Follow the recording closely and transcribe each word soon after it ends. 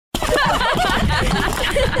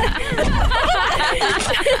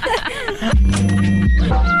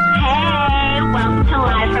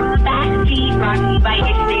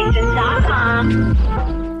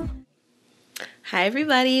Hi,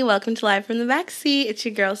 everybody. Welcome to Live from the Backseat. It's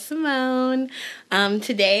your girl, Simone.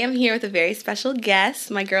 Today, I'm here with a very special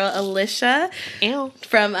guest, my girl, Alicia. Ew.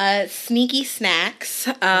 From Sneeky Snacks.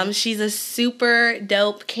 She's a super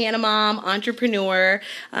dope Canna mom, entrepreneur.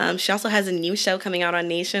 She also has a new show coming out on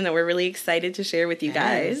Nation that we're really excited to share with you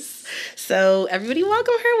guys. So, everybody,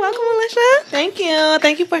 welcome her. Welcome, Alicia. Thank you.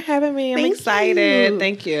 Thank you for having me. I'm excited.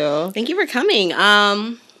 Thank you. Thank you for coming.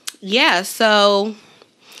 So...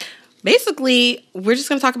 basically, we're just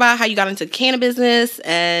going to talk about how you got into the canna business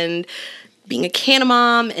and being a canna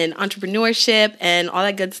mom and entrepreneurship and all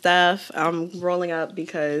that good stuff. I'm rolling up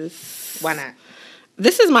because... why not?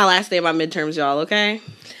 This is my last day of my midterms, y'all, okay?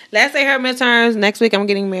 Last day her midterms. Next week I'm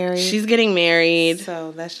getting married. She's getting married.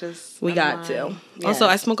 So that's just... we got to. Yes. Also,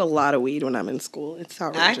 I smoke a lot of weed when I'm in school. It's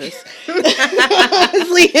outrageous.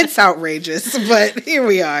 Honestly, it's outrageous. But here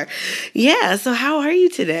we are. Yeah, so how are you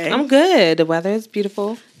today? I'm good. The weather is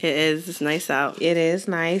beautiful. It is. It's nice out. It is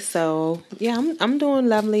nice. So, yeah, I'm doing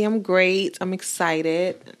lovely. I'm great. I'm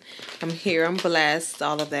excited. I'm here. I'm blessed.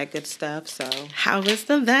 All of that good stuff. So, how was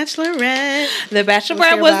The Bachelorette? The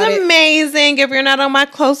Bachelorette was amazing. If you're not on my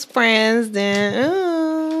close friends,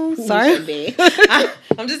 then sorry.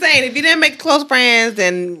 I'm just saying, if you didn't make close friends,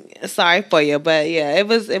 then sorry for you. But yeah, it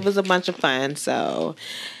was a bunch of fun. So,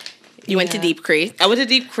 you went to Deep Creek. I went to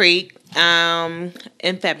Deep Creek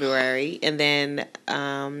in February, and then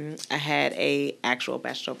I had a actual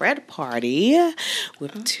bachelorette party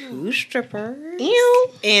with 2 strippers. Ew.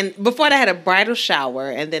 And before that, I had a bridal shower,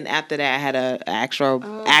 and then after that, I had a actual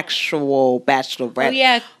bachelorette. Oh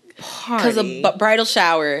yeah. Because a bridal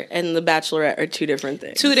shower and the bachelorette are 2 different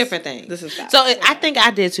things. 2 different things. This is fast. So I think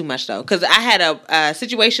I did too much though, because I had a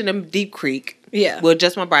situation in Deep Creek. Yeah. With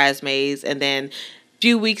just my bridesmaids, and then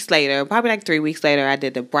few weeks later, probably like 3 weeks later, I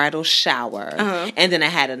did the bridal shower, and then I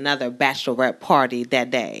had another bachelorette party that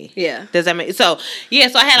day. Yeah. Does that make so? Yeah.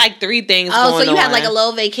 So I had like 3 things. Oh, going so you on. had like a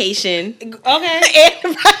little vacation. Okay.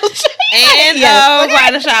 And a bridal shower. A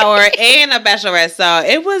bridal shower and a bachelorette. So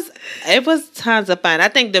it was tons of fun. I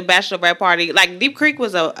think the bachelorette party, like Deep Creek,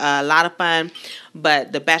 was a lot of fun.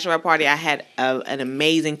 But the bachelorette party, I had an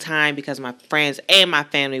amazing time because my friends and my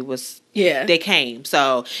family they came.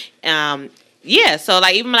 So, yeah, so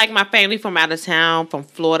like even like my family from out of town, from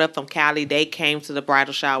Florida, from Cali, they came to the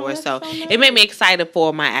bridal shower. So nice. It made me excited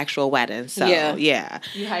for my actual wedding. So yeah.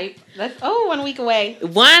 You hype? That's 1 week away.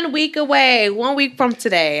 1 week away. 1 week from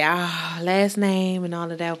today. Last name and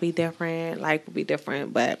all of that will be different. Life will be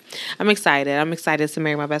different. But I'm excited. I'm excited to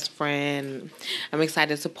marry my best friend. I'm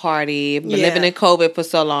excited to party. I've been living in COVID for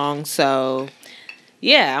so long, so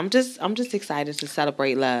yeah, I'm just excited to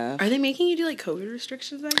celebrate love. Are they making you do like COVID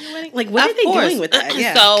restrictions at your wedding? Like, what are they doing with that?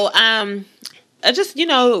 Yeah. So, just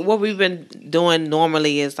what we've been doing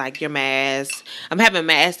normally is like your mask. I'm having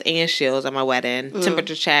masks and shields at my wedding.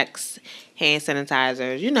 Temperature checks, hand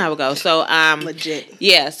sanitizers. You know how it goes. So, legit.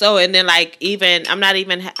 Yeah. So, and then like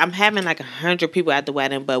I'm having like 100 people at the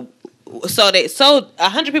wedding, but. So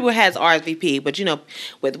 100 people has RSVP, but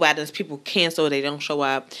with weddings people cancel, they don't show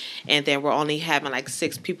up, and then we're only having like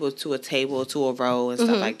 6 people to a table, to a row, and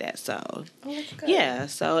stuff like that. So that's good. Yeah,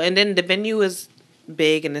 so and then the venue is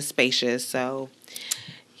big and it's spacious, so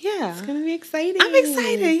yeah, it's gonna be exciting. I'm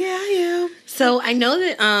excited. Yeah, I am. So I know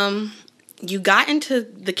that you got into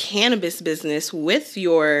the cannabis business with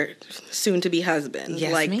your soon-to-be husband.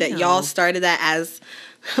 Yes, like ma'am. that y'all started that as.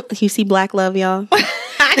 You see Black Love, y'all?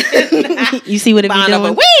 You see what it be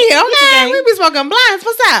doing? We be smoking blinds.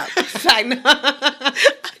 What's up? It's like, no.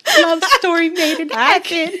 Love story made it happen.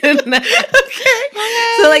 Okay.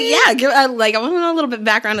 So, like, yeah, I want to know a little bit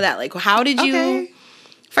background of that. Like, how did you...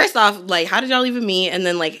 First off, like, how did y'all even meet? And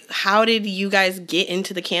then, like, how did you guys get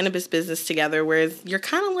into the cannabis business together? Whereas you're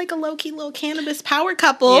kind of like a low-key little cannabis power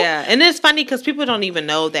couple. Yeah, and it's funny because people don't even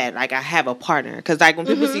know that, like, I have a partner. Because, like, when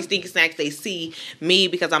people see Sneaky Snacks, they see me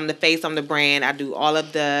because I'm the face, I'm the brand. I do all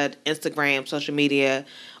of the Instagram, social media,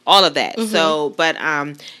 all of that. So, but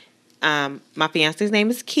my fiance's name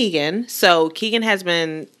is Keegan. So, Keegan has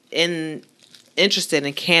been interested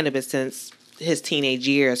in cannabis since his teenage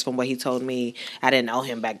years, from what he told me. I didn't know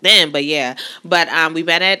him back then, but yeah. But we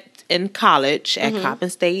met in college at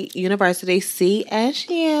Coppin State University,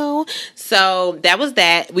 CSU. So that was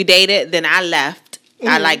that. We dated, then I left.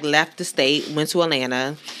 I left the state, went to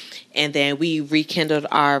Atlanta, and then we rekindled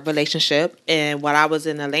our relationship. And while I was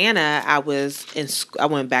in Atlanta, I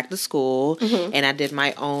went back to school, and I did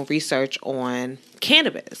my own research on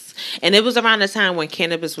cannabis. And it was around the time when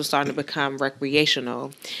cannabis was starting to become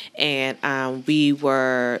recreational. And we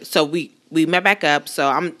met back up.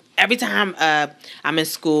 So every time I'm in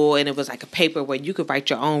school and it was like a paper where you could write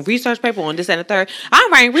your own research paper on this and the third,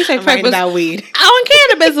 I'm writing research papers about weed on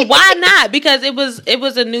cannabis. Why not? Because it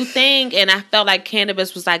was a new thing, and I felt like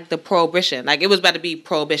cannabis was like the prohibition. Like it was about to be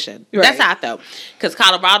prohibition. Right. That's how I felt. Because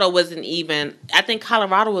Colorado wasn't even. I think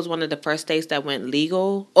Colorado was one of the first states that went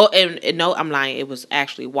legal. Oh, and no, I'm lying. It was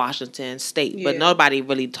actually Washington State, but nobody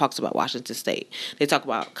really talks about Washington State. They talk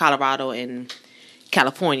about Colorado and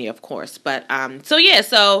California, of course. But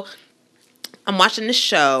so I'm watching this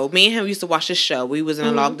show. Me and him used to watch this show. We was in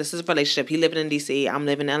a long distance relationship. He living in DC. I'm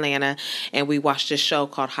living in Atlanta, and we watched this show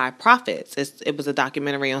called High Profits. It was a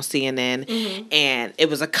documentary on CNN, and it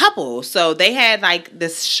was a couple. So they had like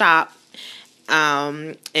this shop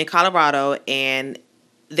in Colorado, and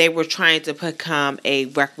they were trying to become a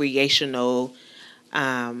recreational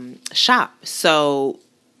shop. So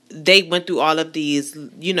they went through all of these,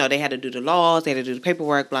 they had to do the laws, they had to do the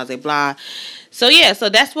paperwork, blah, blah, blah. So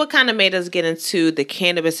that's what kind of made us get into the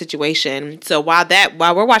cannabis situation. So while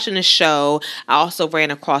we're watching the show, I also ran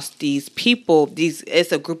across these people.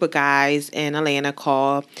 It's a group of guys in Atlanta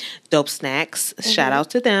called Dope Snacks. Shout out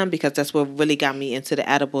to them, because that's what really got me into the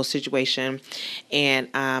edible situation. And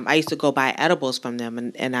I used to go buy edibles from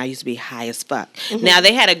them, and I used to be high as fuck. Now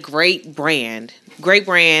they had a great brand,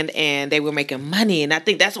 and they were making money, and I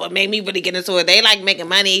think that's what made me really get into it. They like making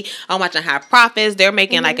money. I'm watching High Profits. They're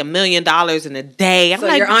making like $1 million in a day. I'm so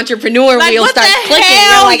like, your entrepreneur wheel starts clicking.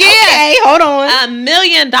 Hell? You're like, okay, hold on. $1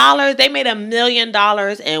 million. They made $1 million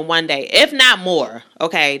in one day, if not more.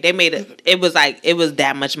 Okay, they made it. It was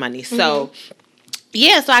that much money. So.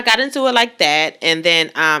 Yeah, so I got into it like that, and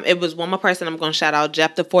then it was one more person I'm going to shout out,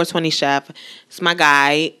 Jeff the 420 Chef. It's my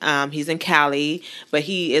guy. He's in Cali, but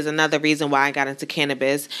he is another reason why I got into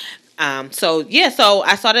cannabis. So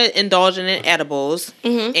I started indulging in edibles,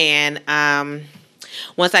 and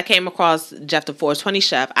once I came across Jeff the 420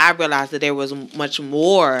 Chef, I realized that there was much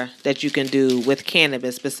more that you can do with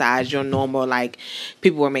cannabis besides your normal, like,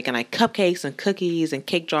 people were making, like, cupcakes and cookies and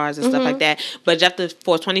cake jars and stuff like that. But Jeff the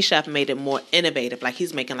 420 Chef made it more innovative. Like,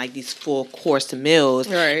 he's making, like, these full-course meals.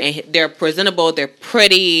 Right. And they're presentable. They're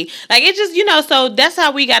pretty. Like, it just, so that's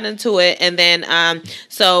how we got into it. And then,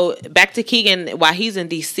 so back to Keegan, while he's in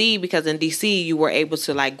D.C., because in D.C., you were able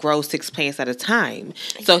to, like, grow 6 plants at a time.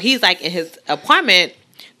 So he's, like, in his apartment,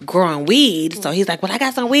 growing weed. So he's like, well, I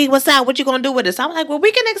got some weed. What's up? What you gonna do with it? So I'm like, well,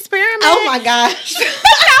 we can experiment. Oh my gosh. I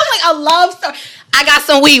was like, a love story. I got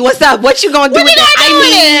some weed. What's up? What you gonna do with it?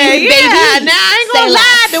 Baby. Now I ain't gonna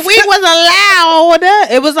lie. The weed wasn't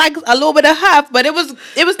loud. It was like a little bit of huff, but it was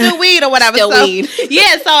still weed or whatever. Still weed.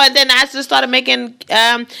 Yeah. So and then I just started making.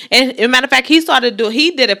 And as a matter of fact, he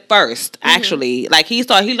did it first. Actually, like he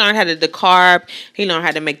learned how to decarb. He learned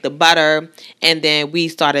how to make the butter, and then we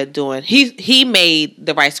started doing. He made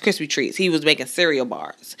the Rice Krispie treats. He was making cereal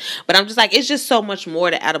bars. But I'm just like, it's just so much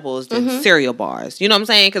more to edibles than cereal bars. You know what I'm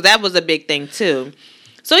saying? Because that was a big thing too.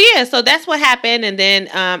 So so that's what happened, and then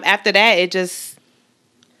after that, it just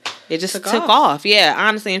took off. Yeah,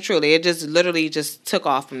 honestly and truly, it just literally just took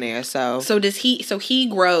off from there. So he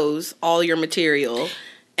grows all your material,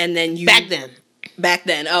 and then you back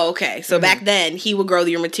then. Oh, okay. So back then he would grow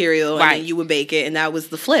your material, and then you would bake it, and that was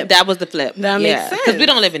the flip. That makes sense. Because we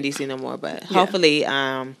don't live in DC no more, but hopefully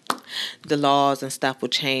the laws and stuff will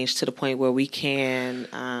change to the point where we can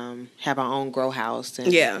have our own grow house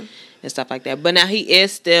and stuff like that. But now he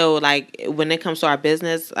is still, like, when it comes to our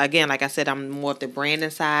business, again, like I said, I'm more of the branding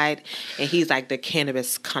side, and he's like the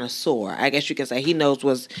cannabis connoisseur. I guess you can say he knows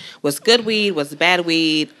what's good weed, what's bad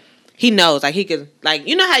weed. He knows, like, he could, like,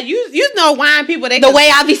 you know how you know wine people, the way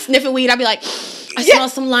I be sniffing weed, I be like, I smell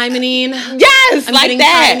some limonene. Yes, I'm like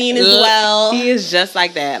that. Limonene as well. He is just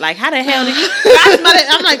like that. Like, how the hell did you? I smell it.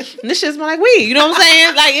 I'm like, this shit smell like weed. You know what I'm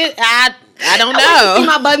saying? Like, I don't know. I went to see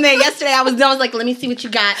my bud man yesterday. I was like, let me see what you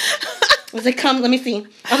got. I was like, come, let me see.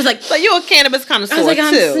 I was like, so you a cannabis connoisseur too? I was like,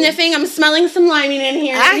 I'm sniffing, I'm smelling some liming in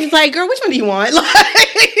here. He's like, girl, which one do you want?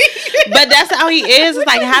 But that's how he is. It's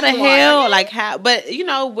like, how the hell? Like, how? But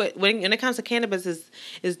when it comes to cannabis,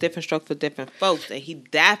 is different stroke for different folks, and he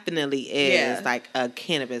definitely is like a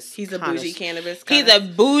cannabis. He's a bougie cannabis. He's a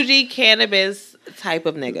bougie cannabis type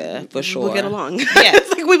of nigga for sure. We'll get along. Yeah, it's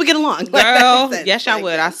like we would get along, girl. Yes, I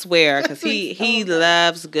would. I swear, because he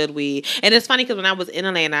loves good weed, and it's funny because when I was in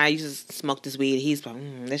Atlanta, I used to smoke this weed. He's like,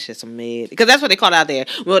 this shit's some mid, because that's what they call it out there.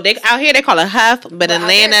 Well, out here they call it huff, but in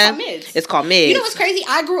Atlanta it's called mids. You know what's crazy?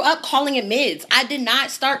 I grew up calling it mids. I did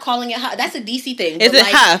not start calling it huff. That's a DC thing. Is it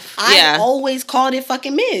huff? I always called it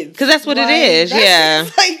fucking mids, because that's what it is. Yeah,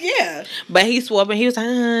 like yeah. But he swore, but he was like,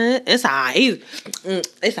 it's alright.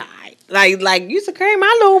 It's alright. Like you used to carry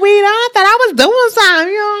my little weed on. I thought I was doing something.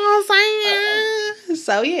 You know what I'm saying?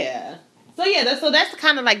 So that's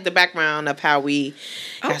kind of like the background of how we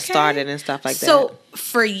got started and stuff like that. So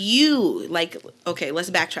for you, like, okay, let's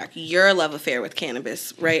backtrack. Your love affair with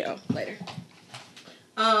cannabis, right? Oh, later.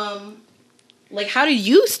 Like, how did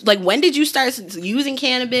you, like, when did you start using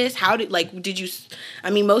cannabis? I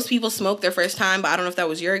mean, most people smoke their first time, but I don't know if that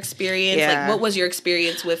was your experience. Yeah. Like, what was your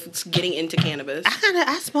experience with getting into cannabis?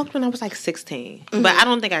 I smoked when I was like 16, but I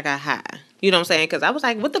don't think I got high. You know what I'm saying? Because I was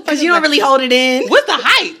like, what the fuck? Because you don't really hold it in. What's the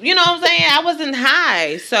hype? You know what I'm saying? I wasn't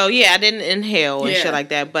high. So, yeah, I didn't inhale and shit like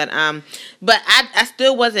that. But I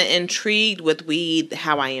still wasn't intrigued with weed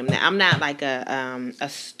how I am now. I'm not like a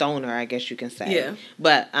stoner, I guess you can say. Yeah.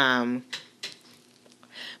 But,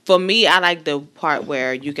 for me, I like the part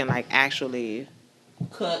where you can like actually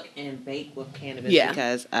cook and bake with cannabis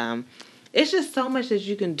because it's just so much that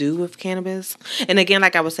you can do with cannabis. And again,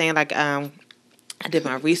 like I was saying, like I did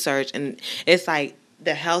my research and it's like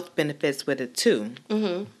the health benefits with it too.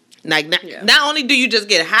 Mm-hmm. Like not only do you just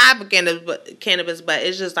get high for cannabis, but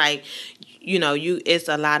it's just like it's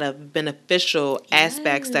a lot of beneficial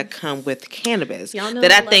aspects that come with cannabis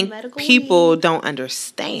that I think people don't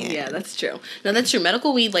understand. Yeah, that's true. No, that's true.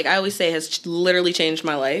 Medical weed, like I always say, has literally changed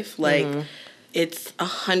my life. Like, it's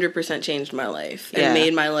 100% changed my life and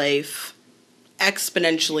made my life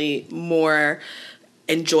exponentially more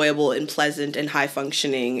enjoyable and pleasant and high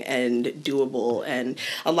functioning and doable. And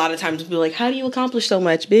a lot of times people are like, how do you accomplish so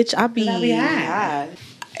much, bitch? I'll be high.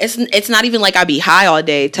 It's not even like I be high all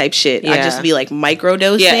day type shit. I just be like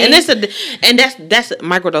microdosing. Yeah, and that's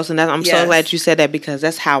microdosing. I'm so glad you said that because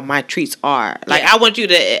that's how my treats are. Like I want you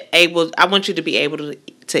to be able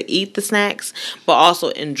to eat the snacks, but also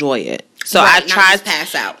enjoy it. So I try to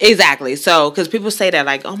pass out. Exactly. So because people say that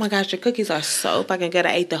like, oh my gosh, your cookies are so fucking good.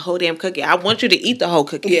 I ate the whole damn cookie. I want you to eat the whole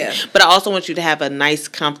cookie. Yeah. But I also want you to have a nice,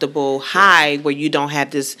 comfortable high where you don't have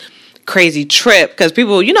this crazy trip because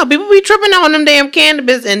people be tripping on them damn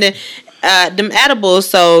cannabis and then them edibles.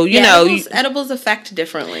 So edibles affect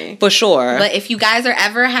differently for sure. But if you guys are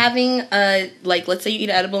ever having let's say you eat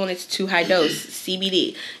an edible and it's too high dose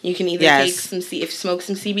CBD, you can either take if you smoke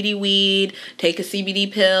some CBD weed, take a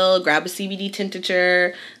CBD pill, grab a CBD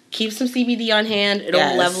tincture. Keep some CBD on hand.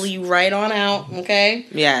 It'll level you right on out, okay?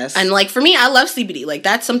 Yes. And, like, for me, I love CBD. Like,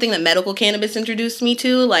 that's something that medical cannabis introduced me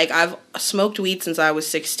to. Like, I've smoked weed since I was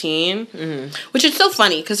 16, which is so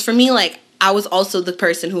funny because for me, like, I was also the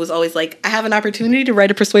person who was always like, I have an opportunity to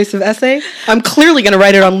write a persuasive essay. I'm clearly going to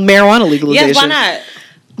write it on marijuana legalization. Yes, why not?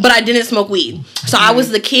 But I didn't smoke weed. So I was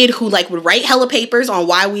the kid who like would write hella papers on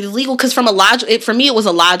why weed is legal. Because for me, it was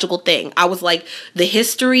a logical thing. I was like, the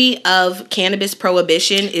history of cannabis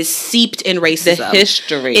prohibition is seeped in racism. The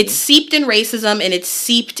history. It's seeped in racism and it's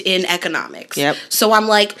seeped in economics. Yep. So I'm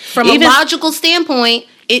like, from a logical standpoint,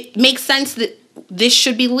 it makes sense that this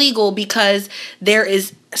should be legal because there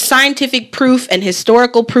is scientific proof and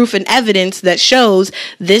historical proof and evidence that shows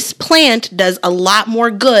this plant does a lot more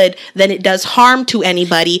good than it does harm to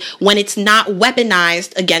anybody when it's not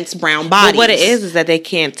weaponized against brown bodies. But what it is that they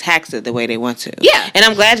can't tax it the way they want to. Yeah. And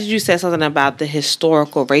I'm glad that you said something about the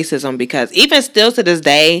historical racism because even still to this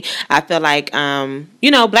day, I feel like,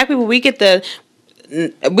 black people, we get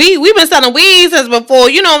we've been selling weed since before,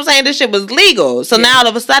 you know what I'm saying, this shit was legal. So now all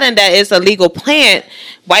of a sudden that it's a legal plant,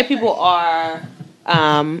 white people are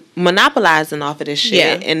monopolizing off of this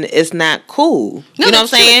shit and it's not cool. No, you know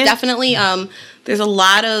what I'm saying? Definitely there's a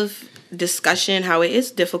lot of discussion how it is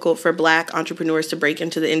difficult for black entrepreneurs to break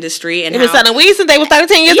into the industry and they've been selling weed since they were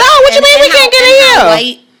 13 years old. What you mean we can't get in here?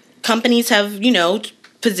 White companies have,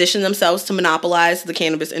 position themselves to monopolize the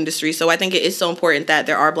cannabis industry. So I think it is so important that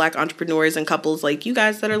there are black entrepreneurs and couples like you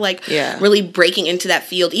guys that are like really breaking into that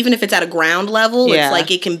field, even if it's at a ground level. It's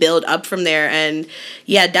like it can build up from there. And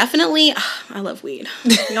definitely, I love weed.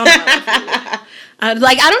 Y'all know I love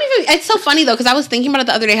weed. It's so funny though, because I was thinking about it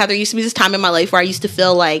the other day, how there used to be this time in my life where I used to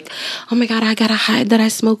feel like, oh my God, I gotta hide that I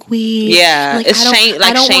smoke weed. Yeah, like,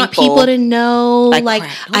 I don't want people to know. I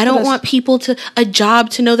don't want a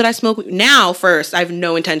job to know that I smoke weed. Now, first, I have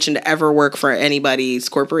no intention to ever work for anybody's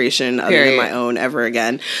corporation other than my own ever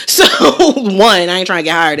again. So, one, I ain't trying to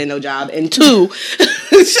get hired in no job. And two,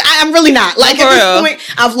 I'm really not. Like, at this point,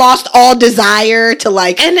 I've lost all desire to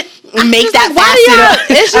make that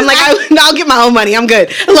facet. I'm like, I'll get my own money. I'm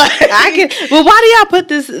good. Well, why do y'all put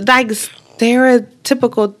this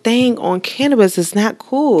stereotypical thing on cannabis? It's not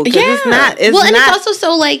cool. Yeah. It's also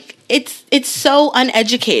so it's so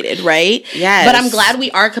uneducated, right? Yes. But I'm glad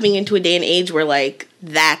we are coming into a day and age where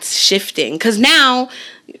that's shifting because now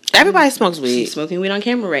everybody smokes weed. She's smoking weed on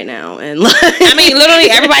camera right now, and I mean, literally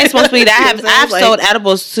everybody smokes weed. I've sold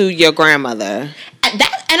edibles to your grandmother. And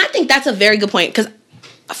I think that's a very good point because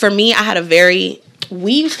for me, I had a very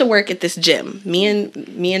we used to work at this gym. Me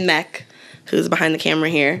and Mech, who's behind the camera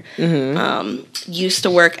here, used to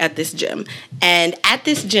work at this gym. And at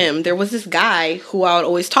this gym, there was this guy who I would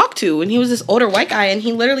always talk to. And he was this older white guy. And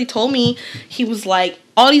he literally told me, he was like,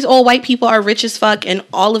 all these old white people are rich as fuck. And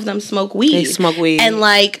all of them smoke weed. They smoke weed. And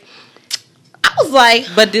like, I was like,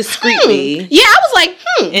 but discreetly. Yeah, I was like,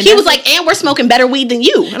 And he was like, and we're smoking better weed than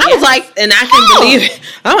you. And I was like, and I can believe it.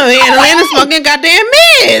 I'm in Atlanta smoking goddamn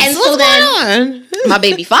meds. And so then my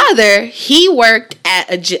baby father, he worked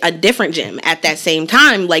at a different gym at that same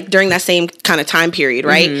time, like during that same kind of time period,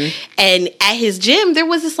 right? And at his gym, there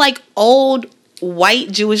was this like old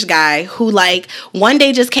white Jewish guy who like one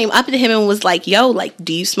day just came up to him and was like, yo, like,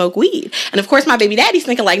 do you smoke weed? And of course my baby daddy's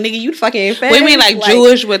thinking like, nigga, you fucking ain't fair. What do you mean like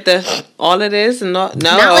Jewish with the all of this and not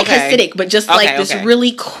like Hasidic, but just like this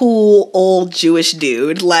really cool old Jewish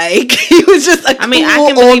dude. Like he was just I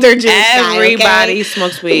can older Jewish guy. Everybody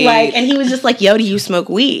smokes weed. Like, and he was just like, yo, do you smoke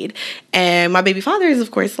weed? And my baby father is of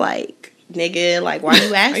course like, nigga, like, why are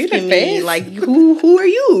you asking me? Like, who are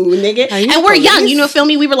you, nigga? And we're young, you know, feel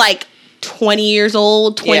me? We were like 20 years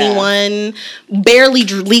old, 21, barely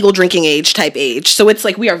legal drinking age type age. So it's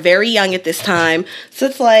like we are very young at this time. So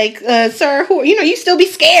it's like, sir, you still be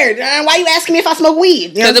scared. Why are you asking me if I smoke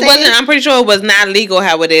weed? Because I'm pretty sure it was not legal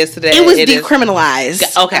how it is today. It was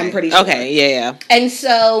decriminalized. Okay. I'm pretty sure. Okay, yeah. And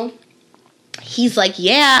so he's like,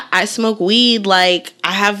 yeah, I smoke weed. Like,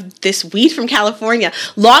 I have this weed from California.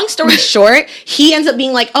 Long story short, he ends up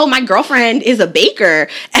being like, oh, my girlfriend is a baker.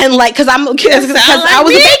 And like, because I was a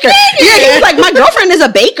baker. Yeah, he was like, my girlfriend is a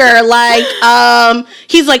baker. Like,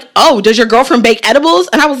 he's like, oh, does your girlfriend bake edibles?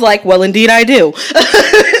 And I was like, well, indeed I do.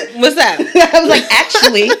 What's that? I was like,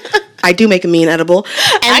 actually, I do make a mean edible.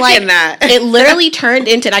 And I cannot. It literally turned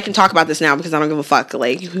into, and I can talk about this now because I don't give a fuck.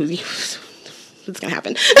 Like, what's gonna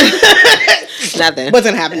happen? Nothing. What's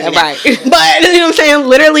gonna happen? Right. But you know what I'm saying?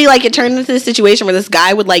 Literally, like, it turned into this situation where this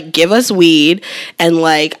guy would like give us weed, and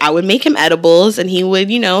like I would make him edibles, and he would,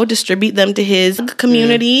 distribute them to his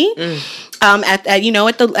community. At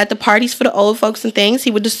the parties for the old folks and things,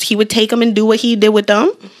 he would take them and do what he did with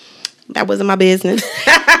them. That wasn't my business.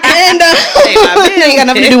 And ain't got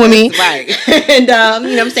nothing to do with me. Right. And you know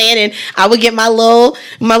what I'm saying? And I would get my little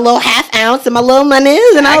half ounce and my little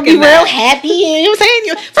monies, and I would be real happy. You know what I'm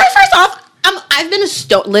saying? First off, I've been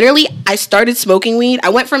literally, I started smoking weed. I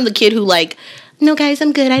went from the kid who like, no guys,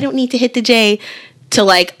 I'm good, I don't need to hit the J, to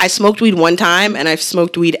like, I smoked weed one time and I've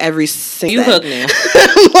smoked weed every single You hook now.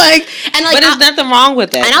 But there's nothing wrong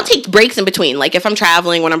with that. And I'll take breaks in between. Like if I'm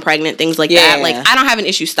traveling, when I'm pregnant, things like that. Like I don't have an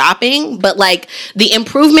issue stopping, but like the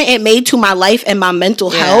improvement it made to my life and my mental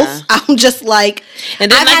health, I'm just like. And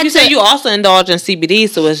then like you said, you also indulge in CBD,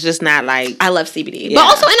 so it's just not like. I love CBD. Yeah. But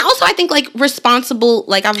also I think like responsible,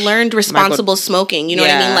 like I've learned responsible smoking. You know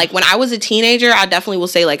what I mean? Like when I was a teenager, I definitely will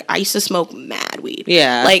say like I used to smoke mad weed.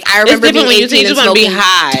 Yeah. Like I remember being 18 and smoking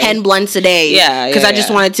high. 10 blunts a day. Yeah. Because I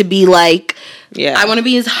just wanted to be like, I want to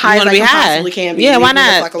be as high as I possibly can be. Yeah, why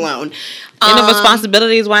not? Fuck alone. The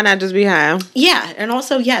responsibilities, why not just be high? Yeah, and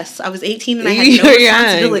also, yes, I was 18 and I had no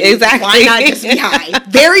responsibilities. Exactly. Why not just be high?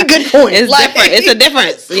 Very good point. It's different. It's a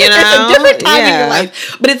difference, you know? It's a different time in your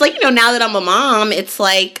life. But it's like, now that I'm a mom, it's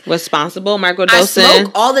like... Responsible, microdosing. I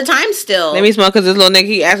smoke all the time still. Let me smoke because this little nigga,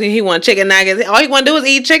 he asking he want chicken nuggets. All he want to do is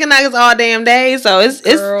eat chicken nuggets all damn day. So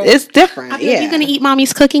it's different. Are you going to eat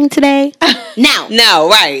mommy's cooking today? No,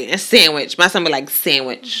 right. A sandwich. My son be like,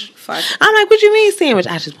 sandwich. Fuck. I'm like, what you mean sandwich?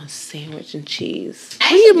 I just want sandwich and cheese. What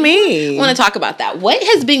do you mean? I want to talk about that. What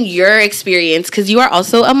has been your experience? Because you are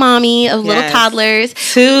also a mommy of little toddlers.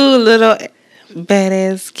 2 little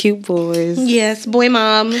badass cute boys. Yes, boy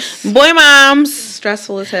moms.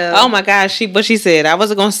 Stressful as hell. Oh my gosh, what she said. I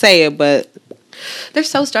wasn't gonna say it, but they're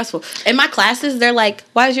so stressful. In my classes, they're like,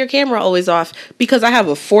 why is your camera always off? Because I have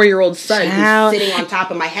a 4-year-old son who's sitting on top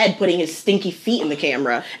of my head putting his stinky feet in the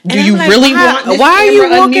camera. Do you really want this camera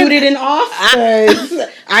unmuted and off?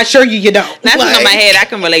 I assure you don't. That's on my head. I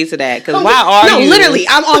can relate to that. Because you? No, literally.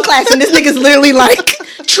 I'm on class and this nigga's literally like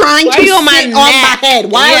trying to sit on my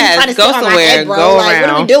head. Why are you trying to sit on my head, bro? Go like, around. what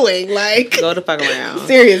are we doing? Like, go the fuck around.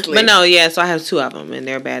 Seriously. But no, so I have 2 of them and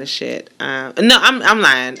they're bad as shit. No, I'm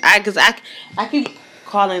lying. I keep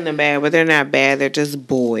calling them bad, but they're not bad. They're just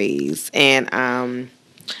boys. And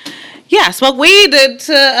I smoke weed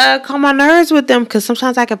to calm my nerves with them because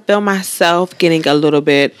sometimes I can feel myself getting a little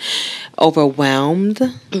bit overwhelmed.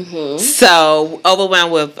 Mm-hmm. So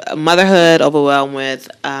overwhelmed with motherhood, overwhelmed with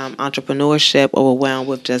entrepreneurship, overwhelmed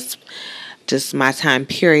with just my time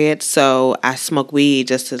period. So I smoke weed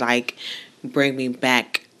just to like bring me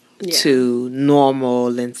back to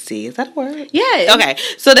normalcy. Is that a word? Yeah. Okay.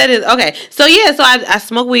 So that is okay. So yeah. So I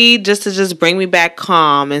smoke weed just to bring me back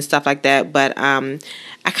calm and stuff like that. But I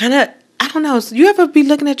don't know. So you ever be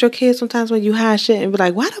looking at your kids sometimes when you hide shit and be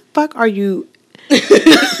like, why the fuck are you?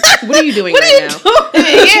 What are you doing right now?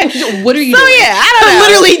 Yeah. What are you doing? So yeah, I don't know.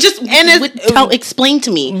 Literally just explain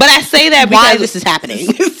to me. But I say that why this is happening.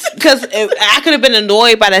 Because I could have been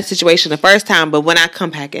annoyed by that situation the first time, but when I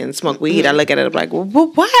come back and smoke weed, I look at it like, well,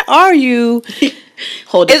 why are you?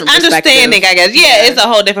 Whole different it's understanding, I guess. Yeah, it's a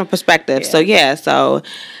whole different perspective. Yeah. So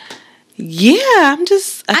I'm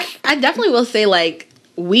just. I definitely will say like.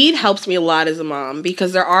 Weed helps me a lot as a mom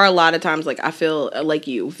because there are a lot of times like I feel like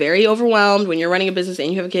you very overwhelmed when you're running a business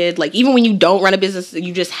and you have a kid. Like even when you don't run a business,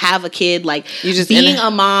 you just have a kid. Like being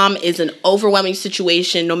a mom is an overwhelming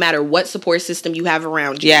situation no matter what support system you have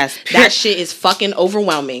around you. Yes. That shit is fucking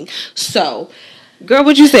overwhelming. So girl,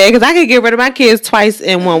 what you say? Because I could get rid of my kids twice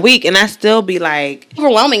in 1 week and I still be like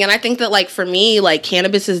overwhelming. And I think that like for me, like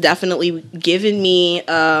cannabis has definitely given me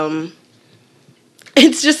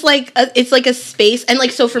it's just like it's like a space. And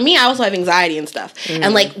like so for me, I also have anxiety and stuff.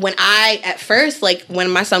 And like when I at first like when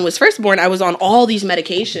my son was first born, I was on all these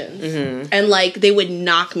medications and like they would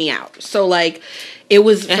knock me out. So like it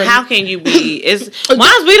was. And how can you be?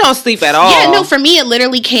 Once we don't sleep at all. Yeah, no. For me, it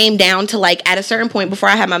literally came down to like at a certain point before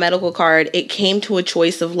I had my medical card, it came to a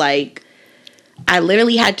choice of like. I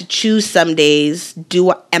literally had to choose some days.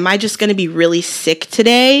 Am I just going to be really sick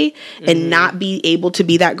today and not be able to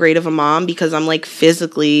be that great of a mom because I'm like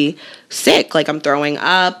physically sick? Like I'm throwing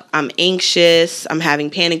up, I'm anxious, I'm having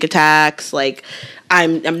panic attacks. Like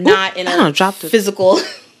I'm not in a physical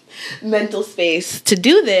mental space to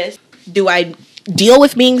do this. Do I deal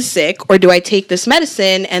with being sick or do I take this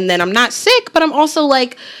medicine and then I'm not sick, but I'm also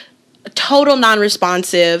like total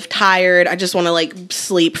non-responsive, tired, I just want to like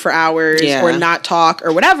sleep for hours or not talk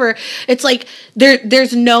or whatever. It's like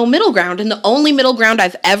there's no middle ground, and the only middle ground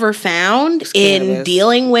I've ever found in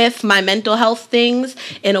dealing with my mental health things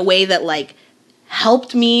in a way that like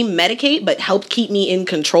helped me medicate but helped keep me in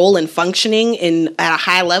control and functioning at a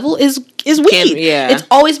high level is weed. It's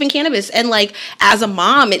always been cannabis. And like as a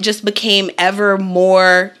mom, it just became ever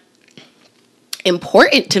more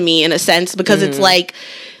important to me in a sense because it's like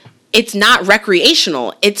it's not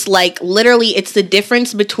recreational. It's like literally it's the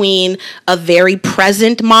difference between a very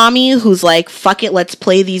present mommy who's like, fuck it, let's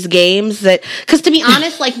play these games. Because to be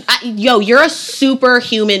honest, like, you're a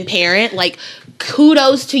superhuman parent. Like,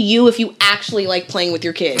 kudos to you if you actually like playing with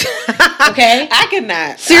your kids. Okay? I could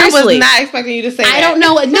not. Seriously. I was not expecting you to say that. I don't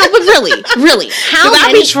know. No, but really. I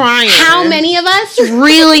be trying. How many of us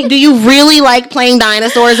really, do you really like playing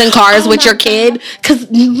dinosaurs and cars with your kid? Because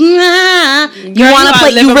you want to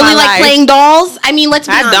play, you really like playing dolls? I mean, let's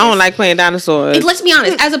be honest. I don't like playing dinosaurs. Let's be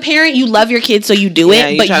honest. As a parent, you love your kids, so you do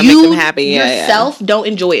it. But you yourself don't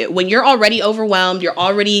enjoy it. When you're already overwhelmed, you're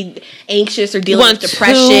already anxious or dealing with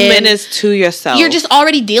depression. 2 minutes to yourself. You're just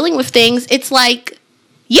already dealing with things. It's like,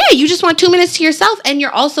 you just want 2 minutes to yourself. And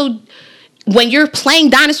you're also, when you're playing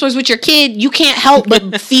dinosaurs with your kid, you can't help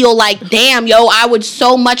but feel like, damn, I would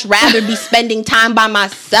so much rather be spending time by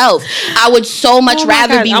myself. I would so much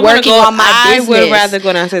rather be working on my business. I would rather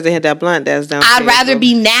go downstairs and hit that blunt that's downstairs. I'd rather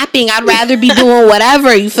be napping. I'd rather be doing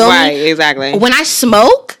whatever. You feel me? Right, exactly. When I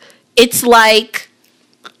smoke, it's like,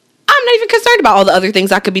 I'm not even concerned about all the other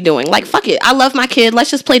things I could be doing. Like, fuck it. I love my kid. Let's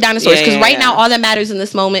just play dinosaurs. Because right now, all that matters in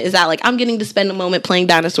this moment is that, like, I'm getting to spend a moment playing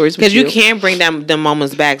dinosaurs with you. Because you can bring the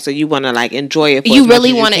moments back, so you want to, like, enjoy it for you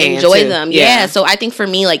really want to enjoy them. Yeah. So I think for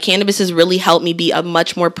me, like, cannabis has really helped me be a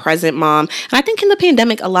much more present mom. And I think in the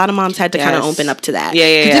pandemic, a lot of moms had to kind of open up to that.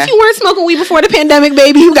 Because if you weren't smoking weed before the pandemic,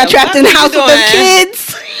 baby, you got trapped in the house with the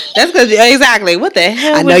kids. That's because, exactly. What the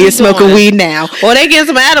hell? I know you're smoking weed now. Or they get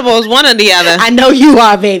some edibles, one or the other. I know you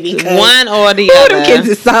are, baby. One or the other. Them kids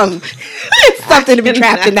is something. It's something to be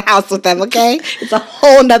trapped in the house with them, okay? It's a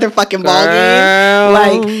whole nother fucking ballgame.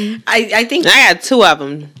 Like, I think... I got 2 of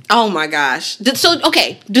them. Oh, my gosh. So,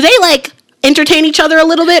 okay. Do they, like, entertain each other a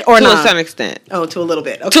little bit or not? To a certain extent. Oh, to a little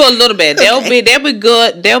bit. Okay. To a little bit. They'll be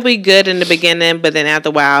good. They'll be good in the beginning, but then after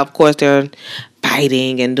a while, of course, they're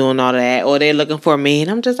fighting and doing all that, or they're looking for me, and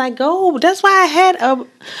I'm just like, go. That's why I had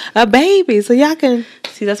a baby, so y'all can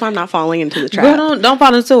see. That's why I'm not falling into the trap. Girl, don't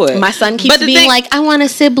fall into it. My son keeps being like, I want a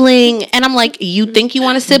sibling, and I'm like, you think you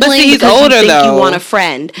want a sibling? But see, he's older, you think though. You want a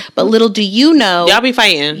friend, but little do you know, y'all be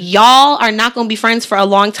fighting. Y'all are not going to be friends for a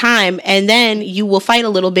long time, and then you will fight a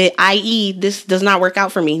little bit. I.e., this does not work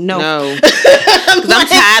out for me. No, because I'm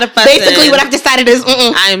tired of fussing. Basically, what I've decided is,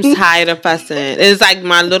 I'm tired of fussing. It's like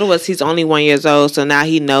my littlest. He's only 1 year old, so now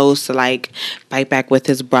he knows to like fight back with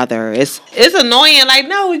his brother. It's annoying. Like,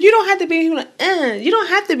 no, you don't have to be. You don't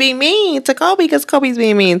have to be mean to Kobe because Kobe's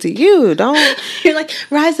being mean to you. Don't. You're like,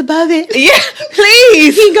 rise above it. Yeah,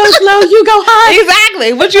 please. He goes low, you go high.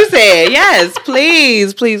 Exactly what you said. Yes,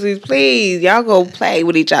 please, please, please, please. Y'all go play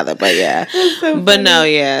with each other. But yeah, but no,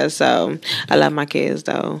 yeah. So I love my kids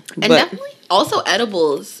though. And definitely also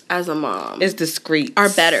edibles as a mom. It's discreet. Are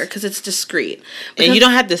better because it's discreet. Because, and you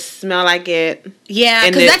don't have to smell like it. Yeah,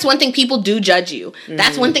 because that's one thing people do judge you. Mm-hmm.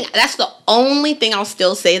 That's one thing. That's the only thing I'll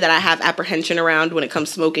still say that I have apprehension around when it comes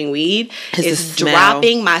to smoking weed is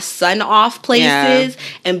dropping my son off places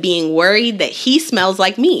and being worried that he smells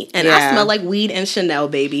like me. And I smell like weed and Chanel,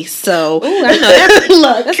 baby. So, ooh, I know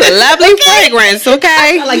look, that's a lovely fragrance, okay?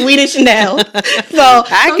 I smell like weed and Chanel. So,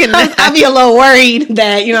 I'll be a little worried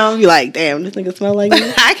that, you know, I'll be like, damn, this nigga smell like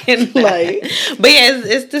me. I can like, but yeah,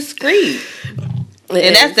 it's discreet.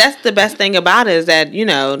 And that's the best thing about it is that, you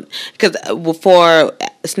know, because for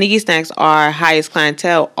Sneaky Snacks, our highest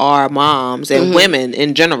clientele are moms and women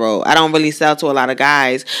in general. I don't really sell to a lot of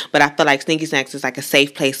guys, but I feel like Sneaky Snacks is like a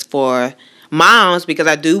safe place for moms because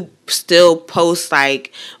I do still post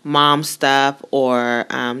like mom stuff or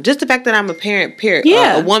just the fact that I'm a parent,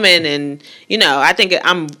 a woman, and, you know, I think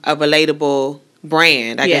I'm a relatable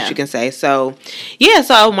brand, I guess you can say. So, yeah,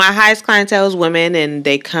 so my highest clientele is women, and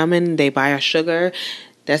they come and they buy our sugar.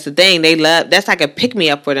 That's the thing. They love, that's like a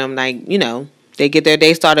pick-me-up for them. Like, you know, they get their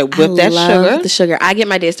day started with that sugar. The sugar. I get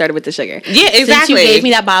my day started with the sugar. Yeah, exactly. Since you gave me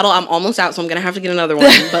that bottle, I'm almost out, so I'm going to have to get another one.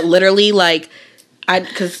 But literally, like,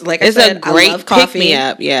 because like I said, I love coffee.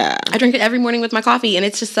 Pick-me-up, yeah. I drink it every morning with my coffee, and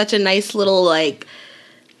it's just such a nice little, like,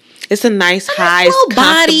 it's a nice high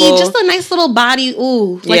body, just a nice little body.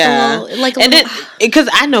 Ooh, like a little, like a and little. Because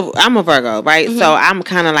I know I'm a Virgo, right? So I'm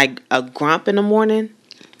kind of like a grump in the morning.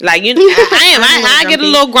 Like, you know, I am. I get a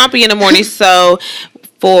little grumpy in the morning. So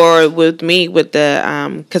with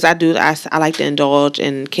the because I like to indulge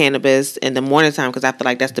in cannabis in the morning time because I feel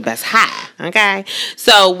like that's the best high. Okay,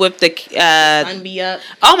 so with the sun be up.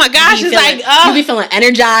 Oh my gosh, it's like you be feeling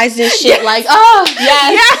energized and shit. Like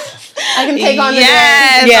yes. I can take on the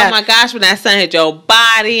day. Yeah. Oh my gosh, when that sun hit your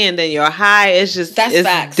body and then you're high, it's just it's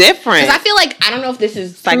facts. Different. Because I feel like I don't know if this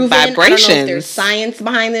is proven. Like vibrations. I don't know if there's science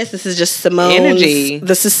behind this. This is just Simone's energy.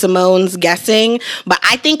 This is Simone's guessing. But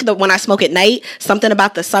I think that when I smoke at night, something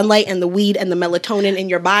about the sunlight and the weed and the melatonin in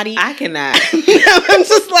your body. I cannot. I'm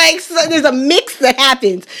just like, so there's a mix that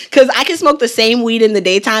happens. Because I can smoke the same weed in the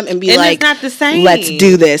daytime and be like, it's not the same. Let's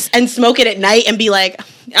do this. And smoke it at night and be like,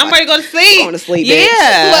 I'm ready to go to sleep. I'm going to sleep.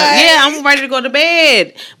 Yeah, I'm ready to go to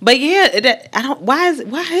bed. But yeah, I don't. Why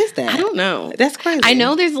is that? I don't know. That's crazy. I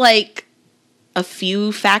know there's like a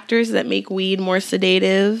few factors that make weed more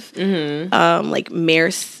sedative. Like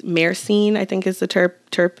myrcene, I think is the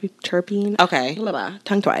terpene. Okay. Blah, blah,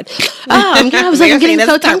 tongue-tied. I was like, I'm getting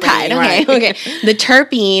so tongue-tied. Okay. The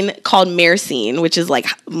terpene called myrcene, which is like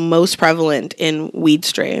most prevalent in weed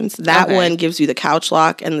strains. That one gives you the couch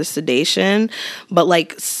lock and the sedation. But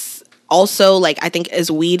like also, like, I think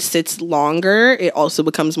as weed sits longer, it also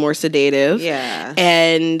becomes more sedative. Yeah.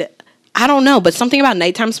 And I don't know, but something about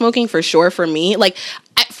nighttime smoking for sure for me. Like,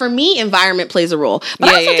 for me, environment plays a role. But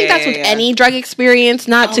I also think that's with any drug experience,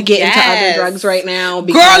 not to get into other drugs right now.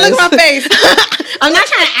 Girl, look at my face. I'm not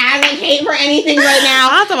trying to advocate for anything right now.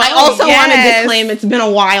 I also want to disclaim it's been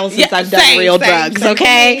a while since I've done real drugs,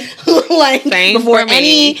 okay? Like, before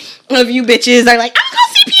any of you bitches are like, I'm going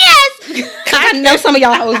to CPS. I know some of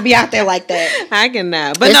y'all hoes be out there like that. I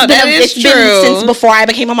cannot. But no, that is true. Been since before I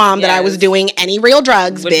became a mom that I was doing any real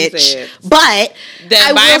drugs, bitch. But the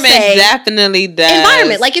environment definitely does.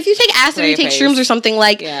 Environment. Like, if you take acid or you take shrooms or something,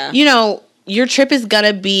 like, you know, your trip is going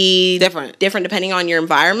to be different depending on your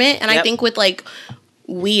environment. And I think with, like,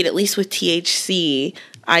 weed, at least with THC,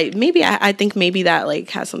 I think maybe that like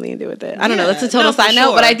has something to do with it. I don't know. That's a total side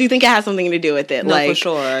note, but I do think it has something to do with it. No, like, for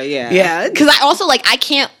sure. Yeah. Yeah. Because I also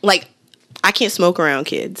I can't smoke around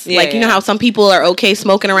kids. Yeah, like, you know how some people are okay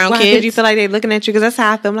smoking around kids? Did you feel like they looking at you? Because that's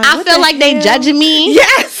how I feel. Like, I feel like they judging me.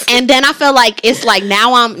 Yes. And then I feel like it's like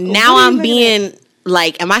now I'm being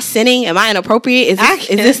like, am I sinning? Am I inappropriate? Is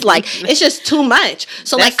this like, it's just too much.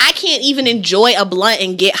 So like, I can't even enjoy a blunt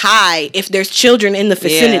and get high if there's children in the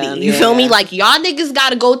vicinity. You feel me? Like, y'all niggas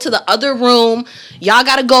gotta go to the other room. Y'all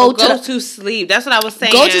gotta go to sleep. That's what I was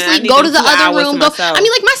saying. Go to sleep. Go to the other room. I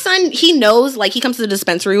mean, like, my son, he knows. Like, he comes to the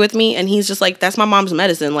dispensary with me, and he's just like, "That's my mom's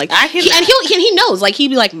medicine." Like, he knows. Like, he'd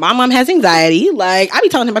be like, "My mom has anxiety." Like, I be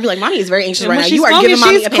telling him, I'd be like, "Mommy is very anxious right now. You are giving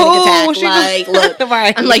mommy a panic attack." Like, look,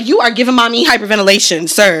 I'm like, "You are giving mommy hyperventilation,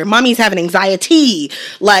 sir. Mommy's having anxiety."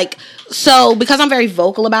 Like, so because I'm very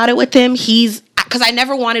vocal about it with him, because I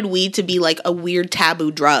never wanted weed to be like a weird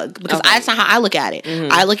taboo drug, because that's not how I look at it.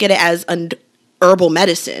 I look at it as herbal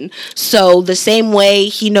medicine. So the same way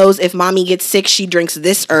he knows if mommy gets sick, she drinks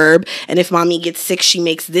this herb, and if mommy gets sick, she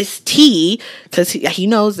makes this tea, because he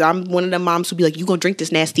knows I'm one of the moms who be like, you gonna drink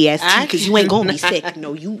this nasty ass tea because you ain't gonna be sick.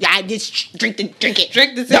 No, I just drink it. Drink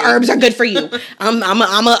the herbs are good for you. I'm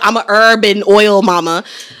a herb and oil mama.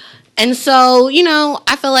 And so, you know,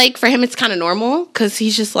 I feel like for him it's kind of normal, because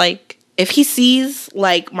he's just like, if he sees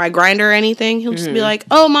like my grinder or anything, he'll just be like,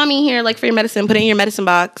 oh, mommy, here, like for your medicine, put it in your medicine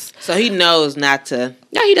box. So he knows not to.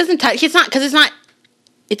 No, he doesn't touch. It's not, because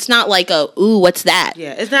it's not like a, ooh, what's that?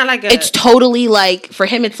 Yeah, it's not like a. It's totally like, for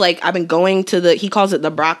him, it's like, I've been going to he calls it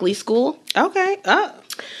the broccoli school. Okay.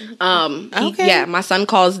 Okay. Yeah, my son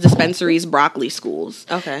calls dispensaries broccoli schools.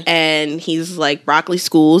 Okay. And he's like, broccoli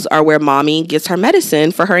schools are where mommy gets her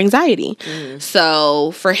medicine for her anxiety.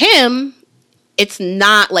 So for him, it's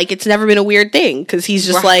not like, it's never been a weird thing, because he's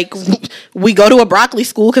just like, we go to a broccoli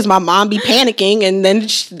school because my mom be panicking, and then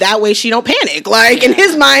that way she don't panic. Like, in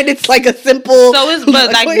his mind, it's like a simple. So it's,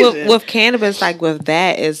 but like with cannabis, like with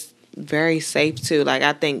that, it's very safe too. Like,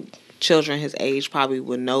 I think children his age probably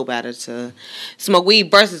would know better to smoke weed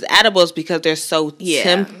versus edibles, because they're so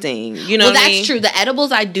tempting. You know, well, that's true. The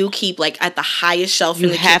edibles I do keep like at the highest shelf in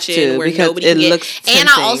the kitchen, where because nobody it can get. Looks tempting. And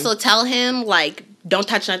I also tell him, like, don't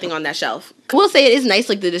touch nothing on that shelf. I will say it is nice,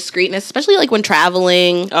 like the discreetness, especially like when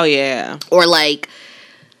traveling. Oh yeah, or like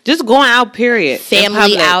just going out. Period.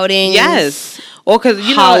 Family outings. Yes. Or because,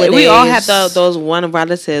 you know, we all have those one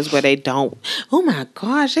relatives where they don't. Oh, my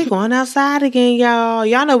gosh, they going outside again, y'all.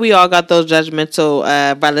 Y'all know we all got those judgmental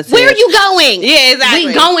relatives. Where are you going? Yeah, exactly.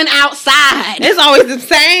 We going outside. It's always the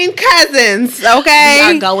same cousins, okay?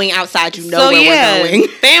 We are going outside. You know where we're going.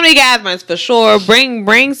 Family gatherings, for sure.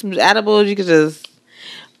 Bring some edibles. You can just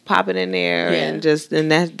pop it in there, and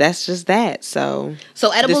that's just that. So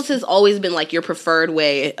edibles has always been like your preferred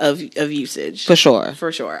way of usage, for sure.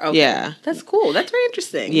 Okay. Yeah, that's cool. That's very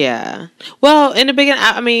interesting. Yeah. Well, in the beginning,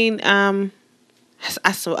 I mean, of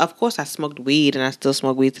course I smoked weed, and I still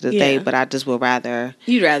smoke weed to this day, but I just would rather.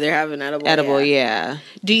 You'd rather have an edible. Yeah.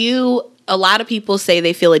 Do you? A lot of people say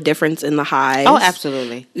they feel a difference in the highs. Oh,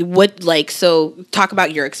 absolutely. So talk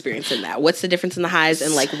about your experience in that. What's the difference in the highs,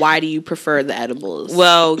 and like, why do you prefer the edibles?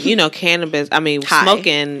 Well, you know, cannabis, I mean,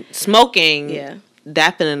 smoking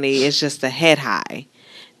definitely is just a head high.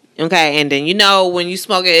 Okay, and then, you know, when you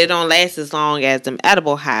smoke it don't last as long as them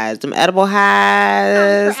edible highs. For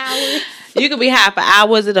hours. You could be high for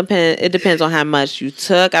hours. It depends on how much you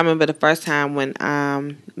took. I remember the first time when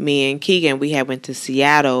me and Keegan, we went to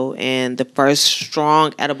Seattle, and the first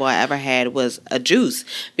strong edible I ever had was a juice,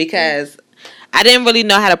 because I didn't really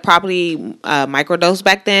know how to properly microdose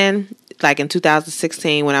back then, like in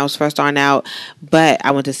 2016 when I was first starting out. But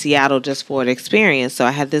I went to Seattle just for the experience. So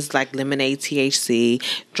I had this like lemonade THC,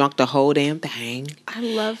 drunk the whole damn thing. I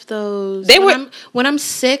love those. When I'm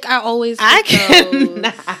sick, I always get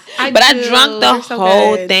those. I drunk the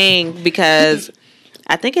whole thing because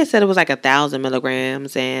I think it said it was like 1,000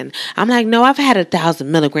 milligrams, and I'm like, no, I've had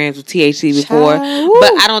 1,000 milligrams of THC before, but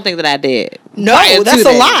I don't think that I did. No, that's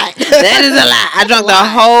a lot. That is a lot. I drank the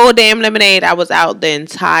whole damn lemonade. I was out the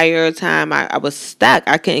entire time. I was stuck.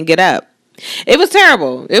 I couldn't get up. It was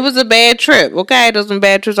terrible. It was a bad trip. Okay, those are some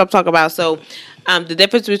bad trips I'm talking about. So, the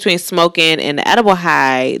difference between smoking and the edible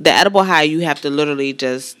high, you have to literally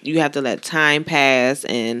you have to let time pass,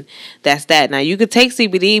 and that's that. Now, you could take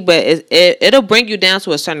CBD, but it'll bring you down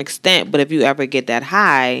to a certain extent, but if you ever get that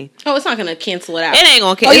high... Oh, it's not going to cancel it out. It ain't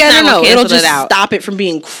going to cancel it out. It'll just stop it from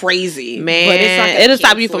being crazy. Man, but it'll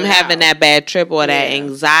stop you from having that bad trip or that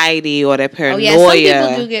anxiety or that paranoia. Oh, yeah, some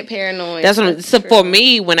people do get paranoid. That's what so for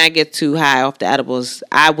me, when I get too high off the edibles,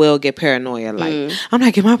 I will get paranoia. Like, I'm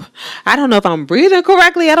like, I don't know if I'm breathing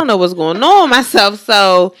correctly. I don't know what's going on with myself.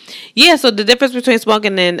 So, yeah, so the difference between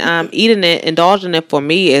smoking and eating it, indulging it for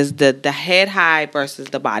me is the head high versus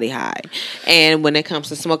the body high. And when it comes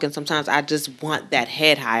to smoking, sometimes I just want that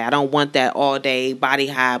head high. I don't want that all day body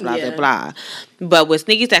high, blah, blah, blah. But with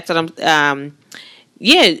Sneaky Stacks, that's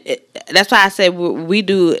why I said we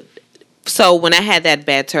do. So when I had that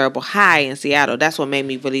bad, terrible high in Seattle, that's what made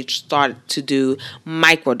me really start to do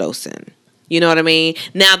microdosing. You know what I mean?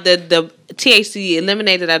 Now, the THC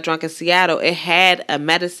eliminated I drank in Seattle, it had a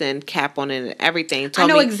medicine cap on it and everything. I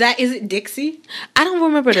know exactly. Is it Dixie? I don't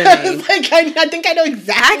remember the name. I think I know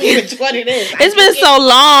exactly which one it is. It's been so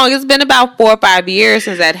long. It's been about 4 or 5 years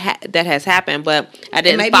since that has happened, but I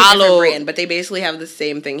didn't follow. Be a different brand, but they basically have the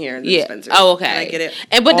same thing here in the dispensary. Oh, okay. And I get it.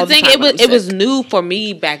 And but the thing, it was new for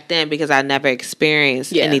me back then because I never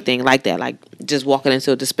experienced anything like that, like just walking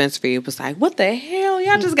into a dispensary, it was like, what the hell?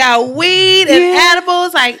 Y'all just got weed and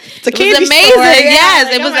edibles. Like, it was amazing. Store. Yeah. Yes,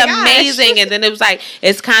 like, it was amazing. And then it was like,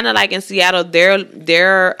 it's kind of like in Seattle,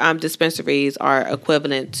 their dispensaries are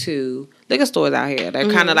equivalent to liquor stores out here. They're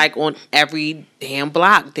kind of like on every damn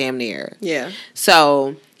block, damn near. Yeah.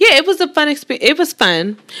 So yeah, it was a fun experience. It was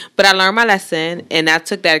fun, but I learned my lesson, and I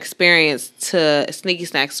took that experience to Sneaky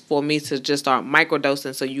Snacks for me to just start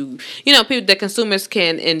microdosing, so you know, the consumers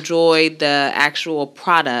can enjoy the actual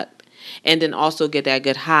product, and then also get that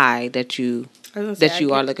good high that you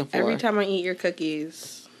are looking for. Every time I eat your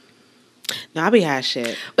cookies. No, I be high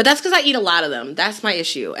shit. But that's because I eat a lot of them. That's my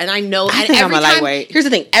issue. And I know. I think I'm a lightweight. Here's the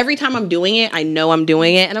thing. Every time I'm doing it, I know I'm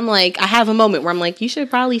doing it. And I'm like, I have a moment where I'm like, you should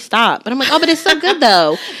probably stop. But I'm like, oh, but it's so good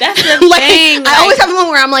though. That's the thing. I always have a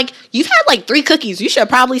moment where I'm like, you've had like 3 cookies. You should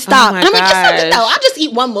probably stop. And I'm like, it's so good though. I'll just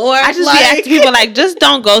eat one more. I just be asking people like, just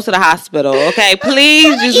don't go to the hospital. Okay,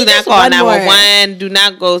 please just do not call 911. Do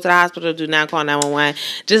not go to the hospital. Do not call 911.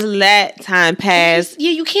 Just let time pass.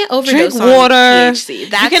 Yeah, you can't overdose. Drink water. On THC.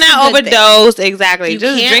 That's you cannot overdose. Exactly. You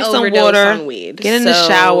just can't drink some overdose water. On weed. Get in the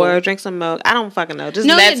shower. Drink some milk. I don't fucking know. Just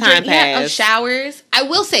let time pass. Yeah, of showers. I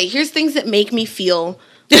will say, here's things that make me feel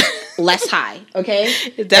less high. Okay.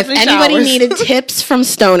 If anybody needed tips from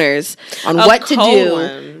stoners on what to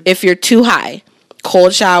do if you're too high,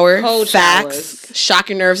 cold showers. Shock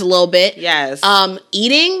your nerves a little bit. Yes.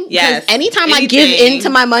 Eating. Yes. Anytime I give in to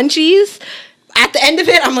my munchies, at the end of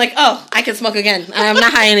it, I'm like, oh, I can smoke again. I'm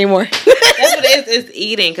not high anymore. That's what it is. It's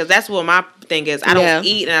eating, because that's what my thing is. I don't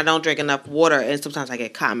eat and I don't drink enough water, and sometimes I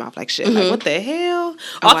get cotton mouth like shit. Like, what the hell?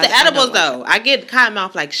 Off the edibles, though. I get cotton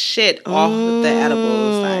mouth like shit off the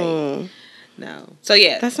edibles. Like, no. So,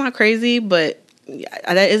 yeah. That's not crazy, but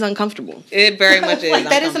that is uncomfortable. It very much is. Like,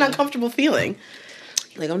 that is an uncomfortable feeling.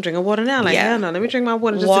 Like, I'm drinking water now. Like, hell no. Let me drink my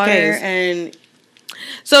water just in case. And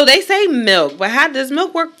so they say milk, but how does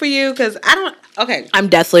milk work for you? Because I don't. Okay, I'm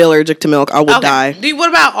deathly allergic to milk. I would die. What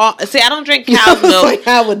about see? I don't drink cow's milk. Like,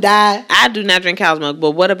 I would die. I do not drink cow's milk.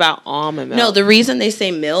 But what about almond milk? No, the reason they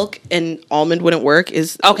say milk and almond wouldn't work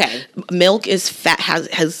is milk is fat.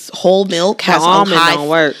 Has whole milk has almond don't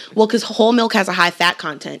work. Well, because whole milk has a high fat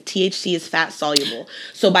content. THC is fat soluble.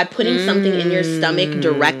 So by putting something in your stomach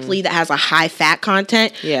directly that has a high fat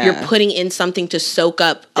content, you're putting in something to soak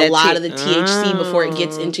up a lot of the THC before it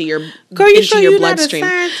gets into your bloodstream.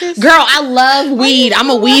 Girl, I love weed.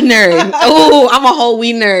 I'm a weed nerd. Oh, I'm a whole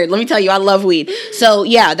weed nerd. Let me tell you, I love weed. So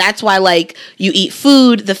yeah, that's why like you eat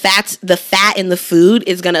food, the fat in the food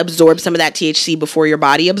is gonna absorb some of that THC before your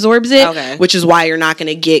body absorbs it. Okay. Which is why you're not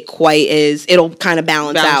gonna get quite as it'll kind of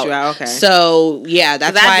balance out. You out. Okay. So yeah,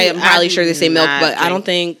 that's why I'm probably sure they say milk, but I don't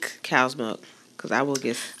think cow's milk, because I will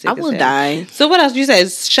get sick. I will die. So what else you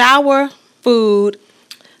said? Shower food,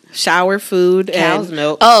 cow's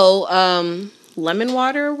milk. Lemon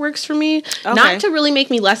water works for me. Okay. Not to really make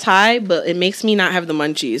me less high, but it makes me not have the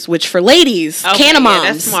munchies. Which for ladies, Canna moms,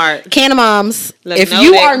 that's smart. Canna moms. If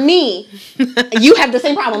you are me, you have the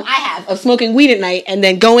same problem I have of smoking weed at night and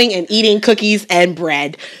then going and eating cookies and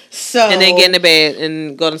bread. So and then get in bed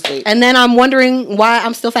and go to sleep. And then I'm wondering why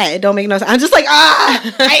I'm still fat. It don't make no sense. I'm just like,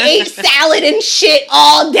 I ate salad and shit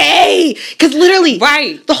all day. Because literally,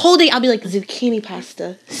 the whole day I'll be like, zucchini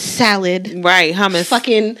pasta, salad. Right, hummus.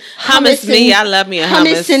 Fucking hummus me. I love me a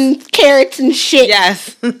hummus. Hummus and carrots and shit.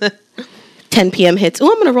 Yes. 10 p.m. hits. Oh,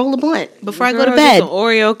 I'm going to roll a blunt before I go to bed. Some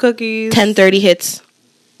Oreo cookies. 10:30 hits.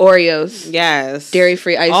 Oreos. Yes.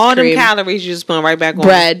 Dairy-free ice cream. All them calories you just put right back on.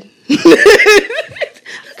 Bread.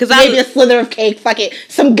 Maybe a slither of cake. Fuck it.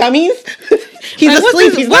 Some gummies. He's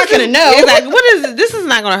asleep. He's not going to know. Exactly. What is it? This is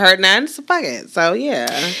not going to hurt none. So fuck it. So,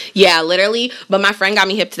 yeah. Yeah, literally. But my friend got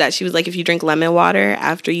me hip to that. She was like, if you drink lemon water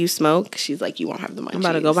after you smoke, she's like, you won't have the munchies. I'm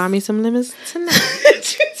about to go buy me some lemons tonight.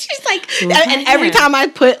 She's like, and every time I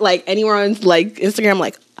put like anywhere on like Instagram,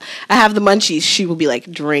 like, I have the munchies, she will be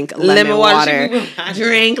like, drink lemon water.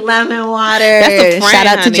 Drink lemon water. That's a friend. Shout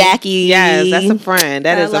out to Jackie. Yes, that's a friend.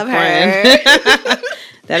 That is a friend.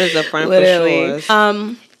 That is a friend for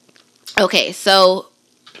sure. Okay, so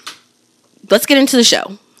let's get into the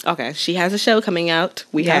show. Okay. She has a show coming out.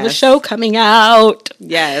 We have a show coming out.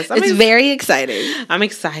 Yes. It's very exciting. I'm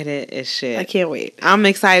excited as shit. I can't wait. I'm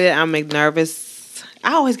excited. I'm nervous.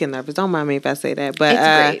 I always get nervous. Don't mind me if I say that. But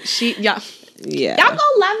it's great. Yeah. Y'all gonna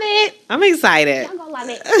love it. I'm excited. Y'all gonna love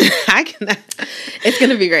it. I cannot. It's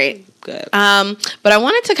gonna be great. Good. But I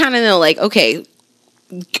wanted to kind of know, like, okay,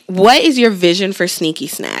 what is your vision for Sneaky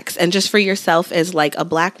Snacks, and just for yourself as like a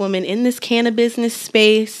Black woman in this cannabis business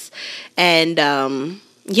space, and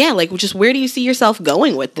yeah, like just where do you see yourself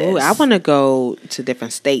going with this? Ooh, I want to go to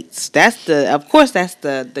different states. Of course that's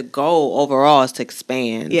the goal overall, is to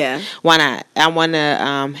expand. Yeah. Why not? I want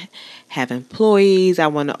to have employees. I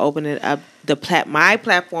want to open it up, my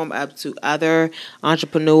platform up to other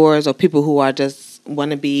entrepreneurs or people who are just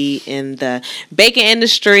want to be in the baking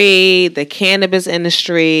industry, the cannabis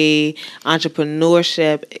industry,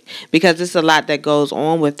 entrepreneurship, because there's a lot that goes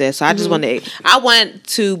on with this. So I just I want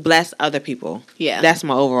to bless other people. Yeah. That's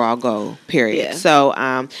my overall goal, period. Yeah. So,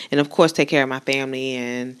 and of course take care of my family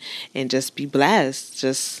and just be blessed.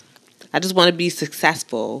 I just want to be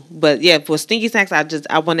successful. But yeah, for Sneaky Snacks,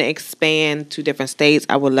 I want to expand to different states.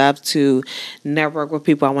 I would love to network with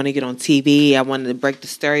people. I want to get on TV. I want to break the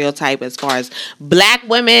stereotype as far as black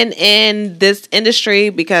women in this industry,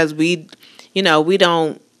 because we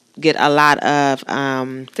don't get a lot of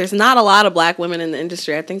there's not a lot of black women in the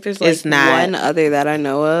industry. I think there's one other that I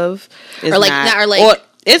know of.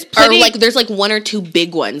 It's plenty. Or like there's like one or two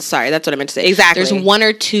big ones. Sorry, that's what I meant to say. Exactly. There's one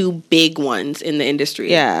or two big ones in the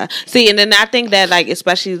industry. Yeah. See, and then I think that like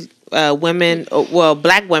especially women,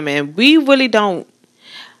 black women, we really don't.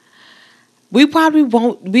 We probably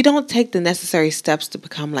won't. We don't take the necessary steps to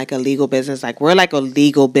become like a legal business. Like we're like a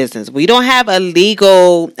legal business. We don't have a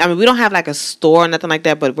legal. I mean, we don't have like a store or nothing like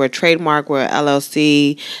that. But we're a trademark. We're an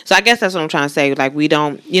LLC. So I guess that's what I'm trying to say. Like we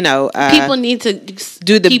don't. People need to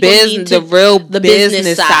do the business, the real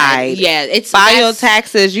business side. Yeah, it's file your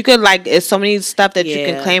taxes. You could it's so many stuff that you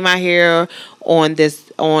can claim out here on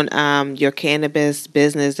your cannabis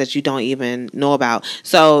business that you don't even know about.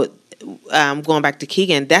 So. Going back to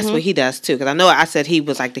Keegan, that's what he does too. Because I know I said he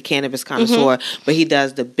was like the cannabis connoisseur, but he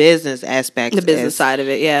does the business aspect, the business side of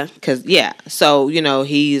it. Yeah, So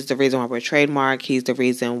he's the reason why we're trademark. He's the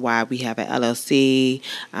reason why we have an LLC.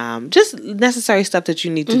 Just necessary stuff that you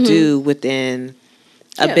need to do within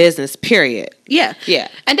a business. Period. Yeah, yeah,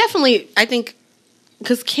 and definitely, I think.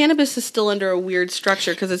 Because cannabis is still under a weird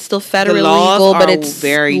structure because it's still federally legal, but it's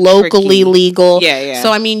very locally legal. Yeah.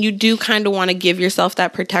 So, I mean, you do kind of want to give yourself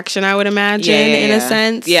that protection, I would imagine, in a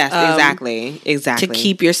sense. Yes, exactly. To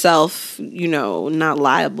keep yourself, not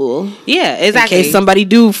liable. Yeah, exactly. In case somebody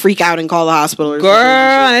do freak out and call the hospital. Girl,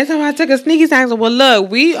 that's how I took a Sneaky Snacks. Well, look,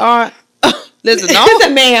 we are... Listen,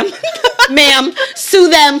 Listen, ma'am. Ma'am, sue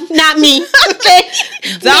them, not me. Okay?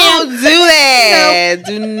 Don't do that. No.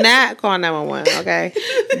 Do not call 911, okay?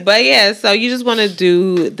 But yeah, so you just want to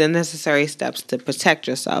do the necessary steps to protect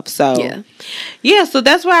yourself. So so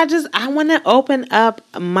that's why I want to open up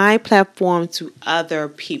my platform to other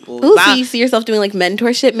people. Ooh, so you see yourself doing like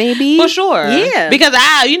mentorship maybe? For sure. Yeah. Because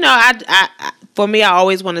for me, I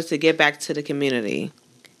always wanted to give back to the community.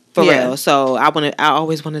 For real. So I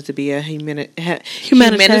always wanted to be a humanitarian. What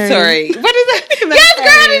is that? Yes, girl,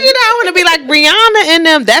 I want to be like Brianna and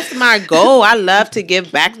them. That's my goal. I love to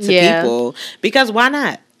give back to people. Because why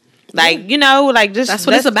not? Like, that's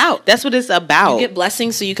what it's about. That's what it's about. You get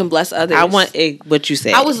blessings so you can bless others. I want what you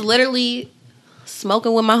said. I was literally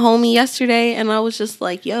smoking with my homie yesterday and I was just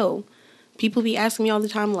like, yo, people be asking me all the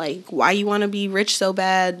time, like, why you want to be rich so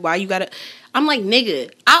bad? Why you got to... I'm like,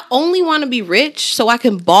 nigga, I only want to be rich so I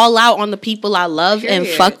can ball out on the people I love and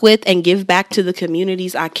fuck with and give back to the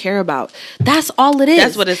communities I care about. That's all it is.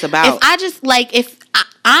 That's what it's about. If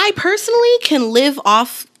I personally can live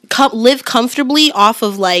comfortably off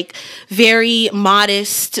of like very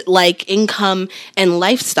modest like income and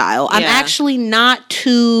lifestyle. I'm actually not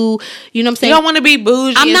too, you know what I'm saying? You don't want to be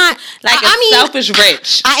bougie. I'm not selfish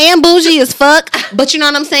rich. I am bougie as fuck, but you know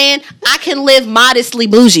what I'm saying? I can live modestly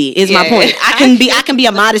bougie is my point. I can be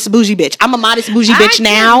a modest bougie bitch. I'm a modest bougie bitch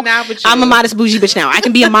now. I'm a modest bougie bitch now. I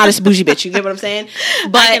can be a modest bougie bitch. You get what I'm saying?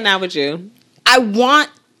 But I cannot with you. I want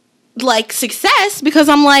like success because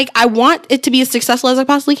I'm like I want it to be as successful as I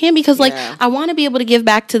possibly can because like I want to be able to give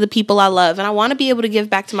back to the people I love and I want to be able to give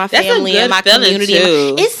back to my family and my community.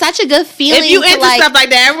 It's such a good feeling. If you into stuff like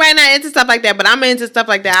that, everybody not into stuff like that, but I'm into stuff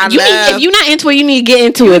like that. If you're not into it, you need to get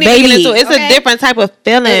into it, baby. It's a different type of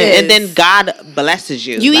feeling, and then God blesses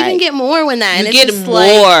you. You even get more when that. You get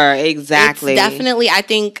more, exactly. It's definitely, I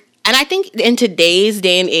think in today's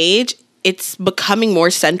day and age, it's becoming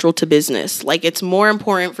more central to business. Like, it's more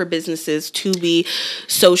important for businesses to be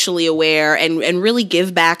socially aware and really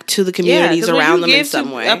give back to the communities around them in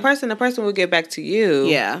some way. A person will give back to you.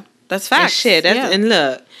 Yeah. That's facts. And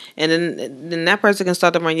look, and then that person can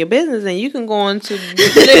start to run your business, and you can go on to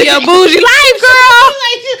live your bougie life,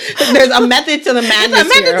 girl. There's a method to the madness.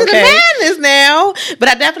 There's a method to the madness now. But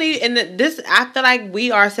I definitely, I feel like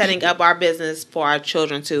we are setting up our business for our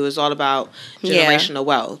children too. It's all about generational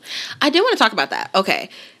wealth. I do want to talk about that. Okay.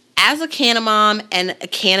 as a Canna mom and a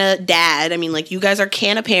Canna dad, I mean, like, you guys are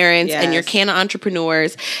Canna parents and you're Canna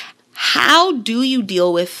entrepreneurs. How do you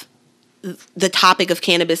deal with the topic of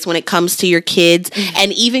cannabis when it comes to your kids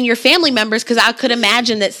and even your family members? Because I could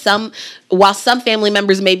imagine that while some family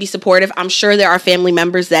members may be supportive, I'm sure there are family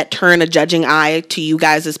members that turn a judging eye to you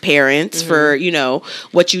guys as parents for, you know,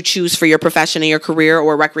 what you choose for your profession and your career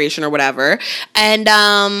or recreation or whatever. And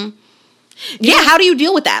how do you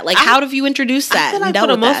deal with that? Like, how have you introduced that? I feel like for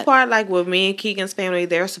the most part, like with me and Keegan's family,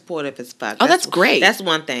 they're supportive as fuck. Oh, that's great. That's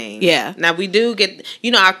one thing. Yeah. Now we do get,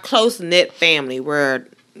 you know, our close knit family where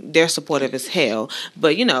they're supportive as hell,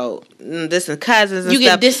 but you know, distant cousins and you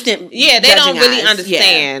stuff, get distant. Yeah, they don't really eyes.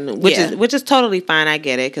 understand, which is totally fine. I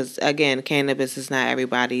get it, because again, cannabis is not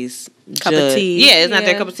everybody's cup of tea. Yeah, it's not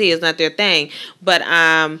their cup of tea. It's not their thing. But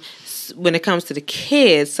when it comes to the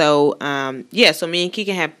kids, so so me and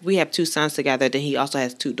Keegan we have 2 sons together. Then he also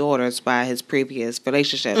has 2 daughters by his previous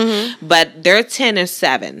relationship, but they're 10 and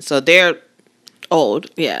 7, so they're old.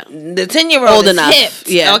 Yeah, the 10-year-old old is enough. Hip.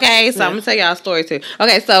 Yeah. Okay, so I'm gonna tell y'all a story too.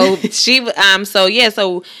 Okay, so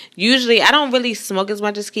so usually I don't really smoke as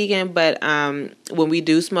much as Keegan, but when we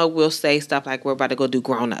do smoke, we'll say stuff like we're about to go do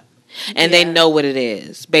grown up. And they know what it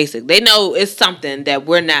is. Basically, they know it's something that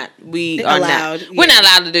we're not allowed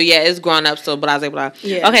to do. Yeah, it's grown up. So blah blah blah.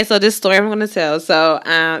 Yeah. Okay, so this story I'm going to tell. So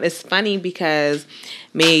it's funny because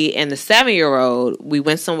me and the 7-year-old, we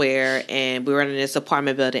went somewhere and we were in this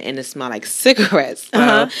apartment building and it smelled like cigarettes. So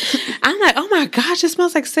I'm like, oh my gosh, it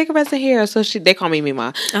smells like cigarettes in here. So they call me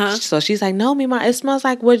Mima. So she's like, no, Mima, it smells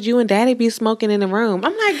like what you and Daddy be smoking in the room.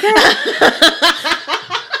 I'm like, girl.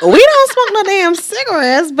 We don't smoke no damn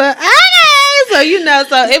cigarettes, but okay. So, you know,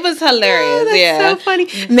 so it was hilarious. Oh, that's so funny.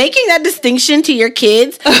 Making that distinction to your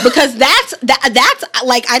kids, because that's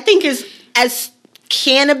like, I think as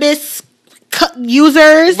cannabis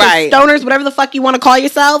users, right, stoners, whatever the fuck you want to call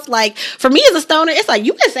yourself. Like, for me as a stoner, it's like,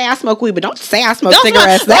 you can say I smoke weed, but don't say I smoke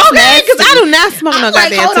cigarettes. That's okay, because I do not smoke no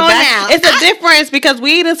goddamn tobacco. It's a difference because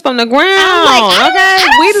weed is from the ground.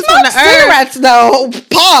 Weed is from the earth. Cigarettes, though.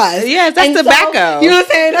 Pause. Yes, that's tobacco. So, you know what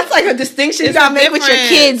I'm saying? That's like a distinction you gotta make with your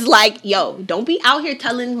kids. Like, yo, don't be out here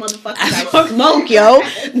telling motherfuckers I smoke, yo.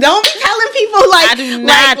 Don't be telling people like, I do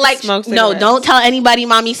not smoke cigarettes. No, don't tell anybody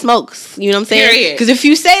mommy smokes. You know what I'm saying? Because if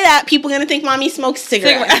you say that, people are gonna think mommy smokes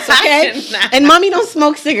cigarettes, okay? And mommy don't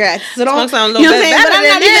smoke cigarettes. So don't, you know what I'm saying? But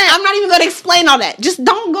I'm not even going to explain all that. Just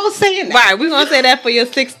don't go saying that. Right, we're going to say that for your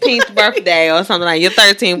 16th birthday or something, like your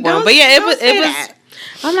 13th one. But yeah, it was.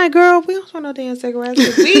 I'm like, girl, we don't smoke no damn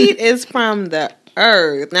cigarettes. Weed is from the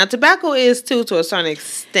earth. Now, tobacco is too, to a certain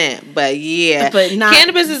extent, but yeah. But not,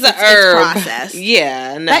 cannabis is an herb. Process.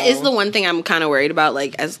 Yeah, no. That is the one thing I'm kind of worried about,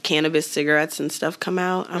 like, as cannabis cigarettes and stuff come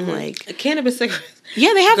out. I'm like... Cannabis cigarettes?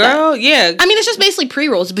 Yeah, they have Girl, that. Yeah. I mean, it's just basically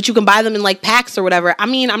pre-rolls, but you can buy them in, like, packs or whatever. I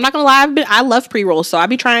mean, I'm not gonna lie, I love pre-rolls, so I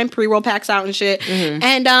be trying pre-roll packs out and shit.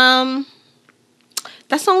 And,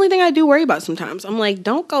 that's the only thing I do worry about sometimes. I'm like,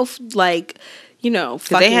 don't go, like... You know,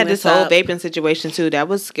 they had this whole vaping situation too. That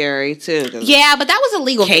was scary too. Yeah, but that was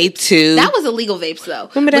illegal. K2. That was illegal vapes though.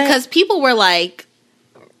 Remember that? Because people were like,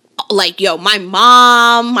 yo, my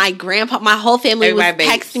mom, my grandpa, my whole family was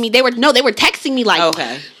texting me. They were texting me like,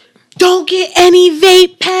 okay, don't get any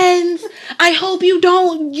vape pens. I hope you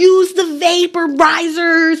don't use the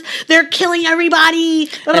vaporizers. They're killing everybody.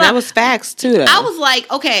 And that was facts too, though. I was like,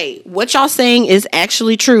 okay, what y'all saying is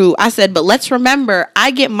actually true. I said, but let's remember,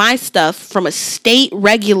 I get my stuff from a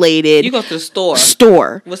state-regulated... You go to the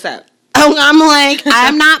store. What's that? I'm like,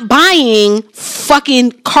 I'm not buying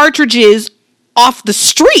fucking cartridges off the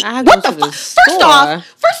street. What the fuck? First off,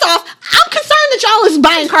 I'm concerned that y'all is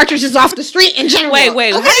buying cartridges off the street in general.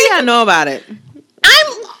 Wait, okay? How do y'all know about it?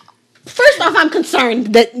 First off, I'm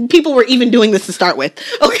concerned that people were even doing this to start with.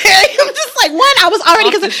 Okay? I'm just like, I was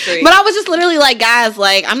already concerned. But I was just literally like, guys,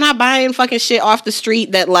 like, I'm not buying fucking shit off the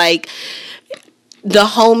street that, like, the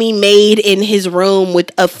homie made in his room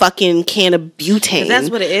with a fucking can of butane.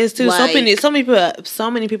 That's what it is too. Like,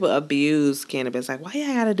 so many people abuse cannabis. Like, why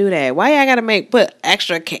y'all gotta do that? Why y'all gotta put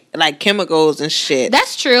extra chemicals and shit?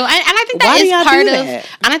 That's true, and I think that is part of.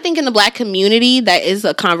 And I think in the Black community, that is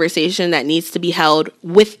a conversation that needs to be held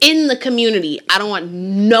within the community. I don't want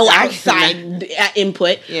no outside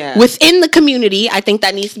input. Yeah. Within the community, I think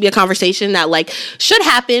that needs to be a conversation that like should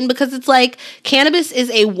happen, because it's like cannabis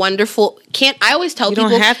is a wonderful. I always tell people you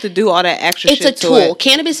don't have to do all that extra shit. It's a tool.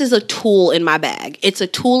 Cannabis is a tool in my bag. It's a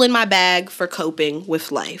tool in my bag for coping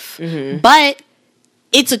with life. But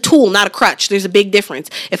it's a tool, not a crutch. There's a big difference.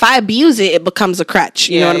 If I abuse it, it becomes a crutch.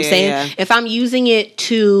 You know what I'm saying? Yeah. If I'm using it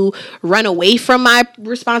to run away from my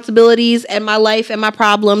responsibilities and my life and my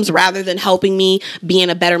problems rather than helping me be in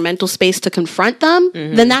a better mental space to confront them,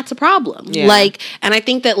 then that's a problem. Yeah. Like, and I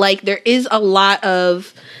think that like there is a lot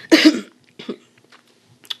of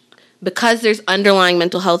because there's underlying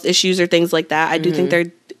mental health issues or things like that. I do think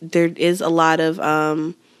there is a lot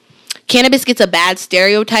of cannabis gets a bad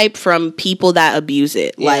stereotype from people that abuse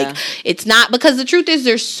it. Yeah. Like, it's not, because the truth is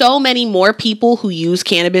there's so many more people who use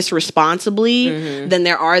cannabis responsibly than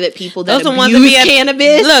there are that people that abuse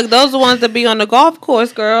cannabis. Look, those are the ones that be on the golf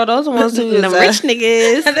course, girl. Those are the ones who the rich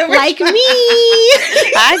niggas like me.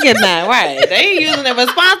 I get that, right. They ain't using it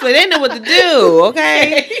responsibly. They know what to do,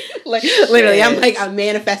 okay? Like, literally, I'm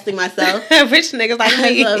manifesting myself. Rich niggas like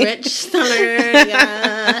me. A rich stoner,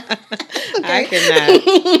 yeah. Okay. I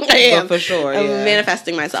cannot. I am. For sure, I'm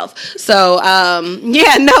manifesting myself. So,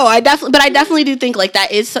 I definitely do think like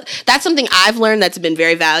that's something I've learned that's been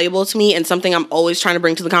very valuable to me and something I'm always trying to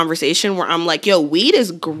bring to the conversation where I'm like, yo, weed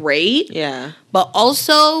is great. Yeah. But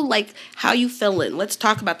also, like, how you feeling? Let's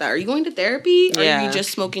talk about that. Are you going to therapy? Or are you just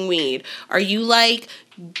smoking weed? Are you, like,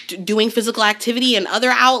 doing physical activity in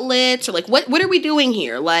other outlets? Or, like, what are we doing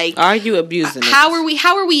here? Like, are you abusing it? How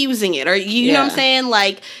are we using it? Are you know what I'm saying?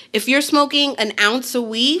 Like, if you're smoking an ounce a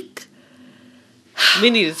week, we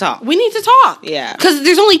need to talk. Yeah. Because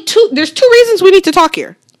there's two reasons we need to talk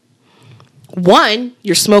here. One,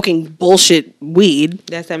 you're smoking bullshit weed.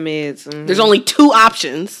 That's a mids. Mm-hmm. There's only two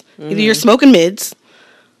options. Either you're smoking mids,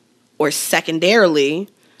 or secondarily,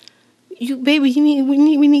 we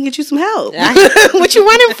need to get you some help. What you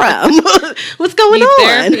running from? What's going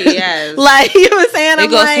on? Therapy, yes. Like, you know what I'm saying?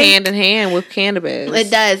 It goes hand in hand with cannabis.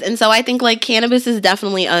 It does. And so I think like cannabis is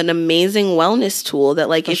definitely an amazing wellness tool that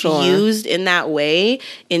like if used in that way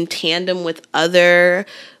in tandem with other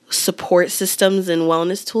support systems and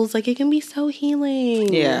wellness tools, like it can be so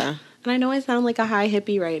healing. Yeah. And I know I sound like a high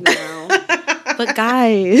hippie right now. But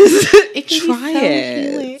guys, it can try be so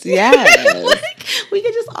it. Healing. Yes. Like, we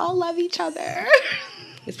could just all love each other.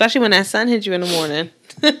 Especially when that sun hits you in the morning.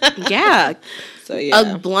 Yeah. So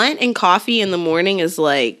yeah. A blunt and coffee in the morning is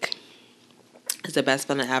like, it's the best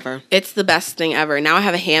feeling ever. It's the best thing ever. Now I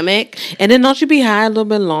have a hammock. And then don't you be high a little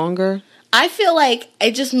bit longer? I feel like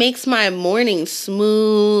it just makes my morning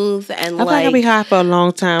smooth and I like I'll be high for a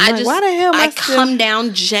long time. Why the hell? I come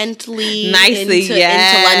down gently, nicely into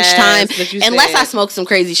lunchtime, unless I smoke some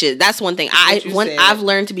crazy shit. That's one thing. I've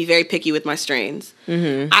learned to be very picky with my strains.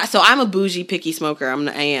 Mm-hmm. So I'm a bougie picky smoker.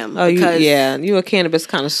 I am. Oh, you a cannabis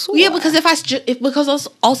connoisseur. Yeah, because because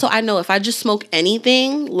also I know if I just smoke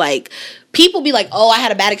anything, like people be like, oh, I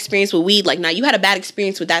had a bad experience with weed. Like, nah, you had a bad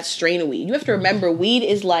experience with that strain of weed. You have to remember, weed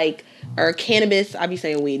is like. Or cannabis, I be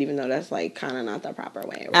saying weed, even though that's like kind of not the proper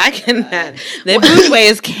way. I cannot. The bougie way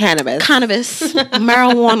is cannabis. Cannabis,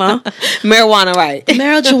 marijuana, right?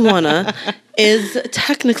 Marijuana is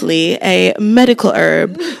technically a medical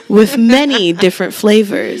herb with many different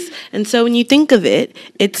flavors, and so when you think of it,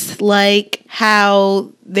 it's like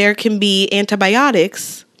how there can be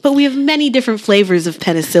antibiotics. But we have many different flavors of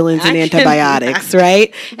penicillins and antibiotics,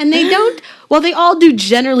 right? And they all do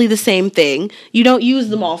generally the same thing. You don't use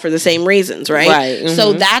them all for the same reasons, right? Right. Mm-hmm.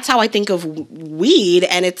 So that's how I think of weed.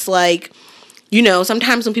 And it's like, you know,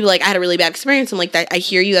 sometimes when people are like, I had a really bad experience, I'm like, I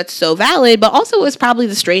hear you, that's so valid. But also it was probably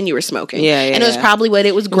the strain you were smoking. Yeah. And it was probably what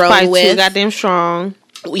it was grown with. Too goddamn strong.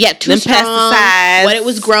 Yeah, too strong. Pesticides. What it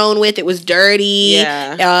was grown with, it was dirty.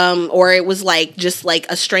 Yeah. Or it was like just like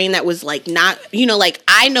a strain that was like not, you know, like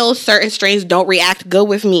I know certain strains don't react good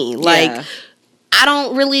with me. Like I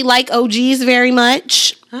don't really like OGs very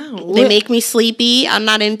much. They make me sleepy. I'm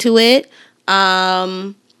not into it.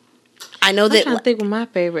 I know that. I'm trying to think of my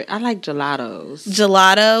favorite. I like gelatos.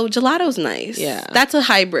 Gelato's nice. Yeah, that's a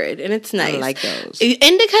hybrid, and it's nice. I like those.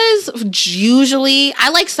 Indicas usually,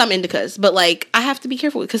 I like some indicas, but like I have to be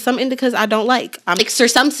careful because some indicas I don't like. Like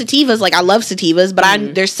there's some sativas, like I love sativas,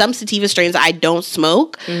 but there's some sativa strains I don't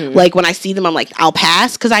smoke. Mm-hmm. Like when I see them, I'm like I'll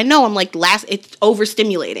pass because I know I'm like it's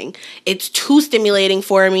overstimulating. It's too stimulating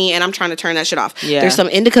for me, and I'm trying to turn that shit off. Yeah. There's some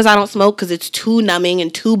indicas I don't smoke because it's too numbing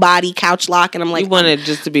and too body couch lock, and I'm like you want it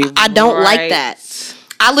just to be. I don't like that.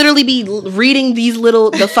 I literally be reading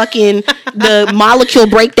the molecule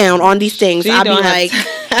breakdown on these things. I'll be like,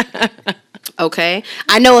 okay.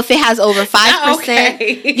 I know if it has over 5%.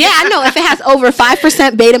 Okay. Yeah, I know if it has over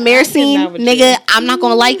 5% beta myrcene, nigga, I'm not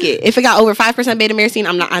gonna like it. If it got over 5% beta myrcene,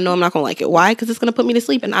 I know I'm not gonna like it. Why? Because it's gonna put me to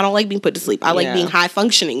sleep, and I don't like being put to sleep. I like being high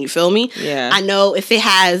functioning. You feel me? Yeah. I know if it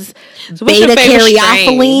has beta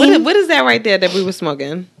caryophyllene. What is that right there that we were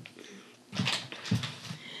smoking?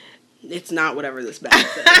 It's not whatever this bag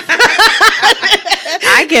says.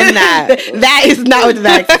 I cannot. That is not what the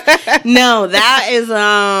bag says. No, that is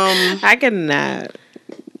I cannot.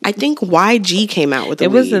 I think YG came out with the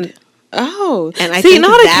weed. Wasn't. Oh, and I see, think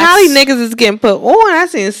all the Cali niggas is getting put on. I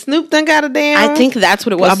seen Snoop done got a damn. I think that's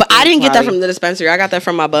what it was, but I didn't get that from the dispensary. I got that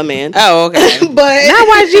from my bum man. Oh, okay. But now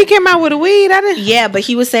YG came out with a weed. I didn't. Yeah, but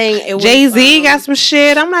he was saying it was Jay-Z got some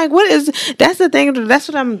shit. I'm like, what is? That's the thing. That's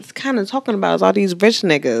what I'm kind of talking about. Is all these rich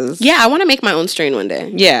niggas. Yeah, I want to make my own strain one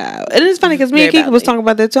day. Yeah, and it's funny because me and Kiki was talking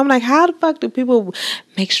about that too. I'm like, how the fuck do people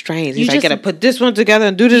make strains? You just gotta put this one together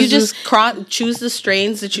and do this. You just choose the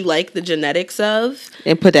strains that you like the genetics of,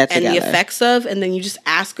 and put that together, and the effects of, and then you just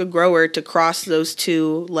ask a grower to cross those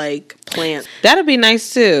two like plants. That'd be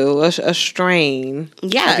nice too. A strain,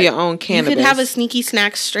 of your own cannabis. You could have a Sneaky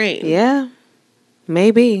Snacks strain. Yeah,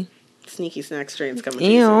 maybe. Sneaky Snack strains coming.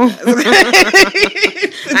 Ew. I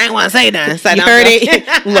ain't want to say that. You heard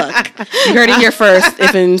it. Look, you heard it here first.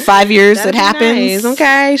 If in 5 years it happens, nice.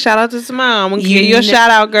 Okay. Shout out to Simone. We'll give you a shout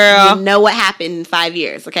out, girl. You know what happened in 5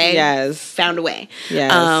 years? Okay. Yes. Found a way.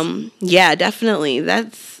 Yes. Yeah, definitely.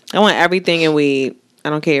 I want everything in weed. I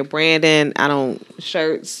don't care branding. I don't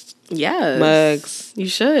shirts. Yes. Mugs. You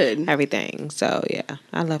should. Everything. So, yeah.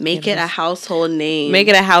 I love Make it a household name. Make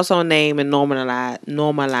it a household name and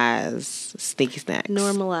normalize Sneaky Snacks.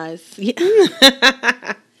 Normalize.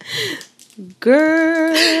 Yeah.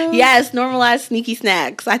 Girl. Yes, normalize Sneaky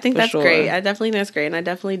Snacks. I think that's sure. great. I definitely think that's great. And I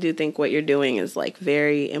definitely do think what you're doing is like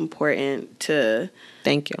very important to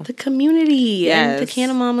thank you. The community yes. and the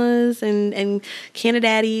Canna Mamas and Canna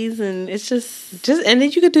Daddies, and it's just and then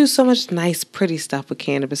you could do so much nice, pretty stuff with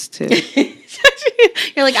cannabis too.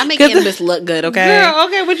 You're like, I make cannabis look good, okay? Girl,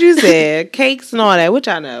 okay, what you said, cakes and all that, which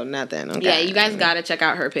I know nothing. Okay. Yeah, you guys gotta check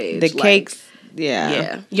out her page. The cakes.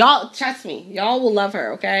 Yeah. Y'all, trust me. Y'all will love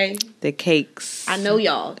her, okay? The cakes. I know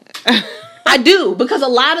y'all. I do, because a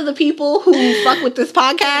lot of the people who fuck with this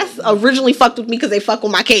podcast originally fucked with me because they fuck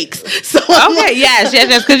with my cakes. So okay, yes,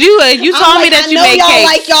 because you told me that you make cakes. I know y'all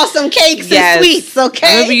like y'all some cakes and sweets, okay?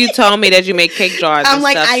 I remember you told me that you make cake jars. I'm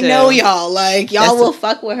like, I know y'all. Like, y'all will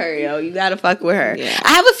fuck with her, yo. You gotta fuck with her. Yeah.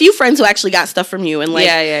 I have a few friends who actually got stuff from you and like,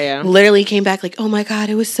 literally came back like, oh my God,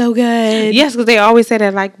 it was so good. Yes, because they always say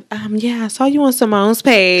that like, yeah, I saw you on Simone's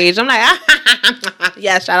page. I'm like,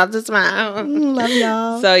 yeah, shout out to Simone. Love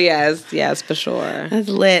y'all. So yes, for sure. That's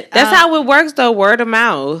lit. That's how it works though, word of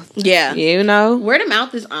mouth. Yeah. You know? Word of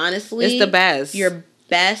mouth is honestly... It's the best. Your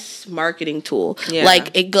best marketing tool. Yeah.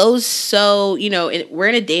 Like, it goes so, we're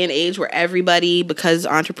in a day and age where everybody, because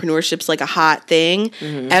entrepreneurship's like a hot thing,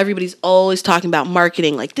 everybody's always talking about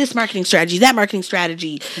marketing, like this marketing strategy, that marketing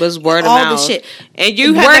strategy. Was word of all mouth. All the shit. And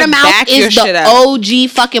you word have to of mouth back your is shit the up. OG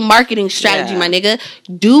fucking marketing strategy, my nigga.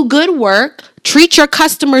 Do good work. Treat your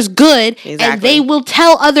customers good, and they will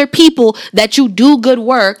tell other people that you do good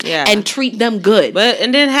work and treat them good.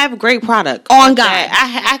 And then have a great product. On God.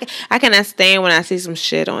 I cannot stand when I see some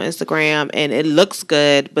shit on Instagram and it looks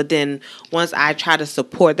good, but then once I try to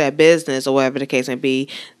support that business or whatever the case may be,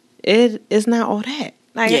 it is not all that.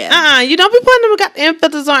 Like, you don't be putting them goddamn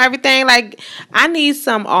filters on everything. Like, I need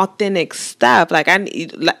some authentic stuff. Like,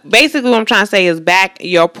 basically what I'm trying to say is back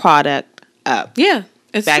your product up. Yeah.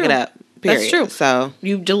 Back it up. Period. That's true. So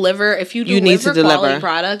you deliver. If you need to deliver quality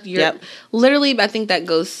product, you're literally. I think that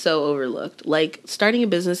goes so overlooked. Like, starting a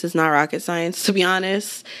business is not rocket science. To be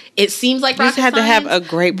honest, it seems like rocket science. You just have to have a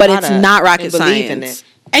great but product, it's not rocket science. Believe in it.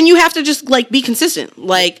 And you have to just like be consistent.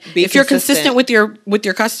 Like, if you're consistent with your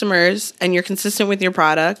customers and you're consistent with your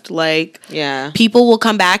product, like people will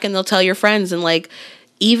come back and they'll tell your friends. And like,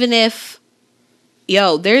 even if.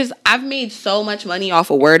 I've made so much money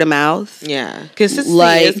off of word of mouth. Yeah. Consistency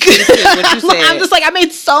is what you said. I'm just like, I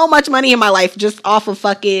made so much money in my life just off of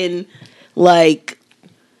fucking, like,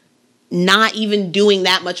 not even doing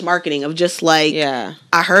that much marketing of just, like,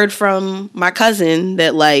 I heard from my cousin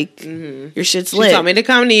that, like, your shit's lit. She told me to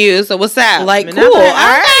come to you, so what's up? Like, cool. All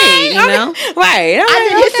right. You know? Right. I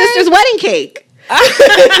did his sister's wedding cake. Like,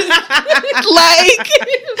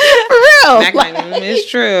 for real. It's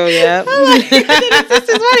true. Yep. Like,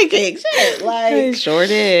 sister's wedding cake. Shit. Like, I sure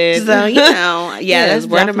did. So, that's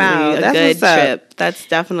word of mouth. A good trip. That's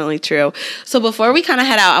definitely true. So before we kind of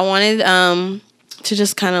head out, I wanted to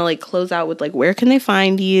just kind of like close out with like, where can they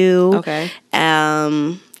find you? Okay.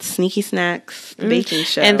 Sneaky Snacks, the baking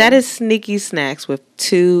show. And that is Sneaky Snacks with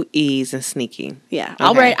 2 E's and Sneaky. Yeah.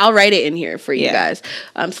 Okay. I'll write it in here for you guys.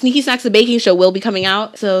 Sneaky Snacks, the baking show will be coming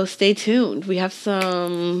out, so stay tuned. We have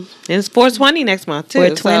some... And it's 420 next month, too.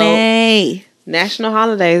 420. So National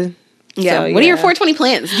holiday. Yeah. So, what are your 420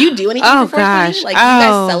 plans? Do you do anything for 420? Gosh. Like, do you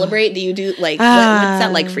guys celebrate? Do you do, like, what's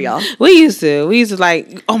that like for y'all? We used to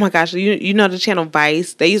like, oh my gosh, you know the channel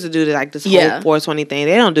Vice? They used to do like this whole 420 thing.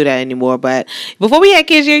 They don't do that anymore. But before we had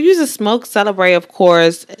kids, you used to smoke, celebrate, of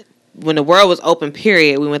course. When the world was open,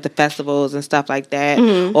 period, we went to festivals and stuff like that,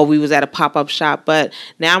 or we was at a pop-up shop. But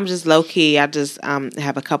now I'm just low-key. I just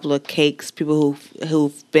have a couple of cakes, people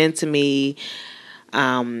who've been to me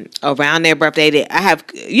around their birthday. I have,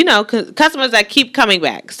 customers that keep coming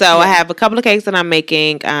back. So I have a couple of cakes that I'm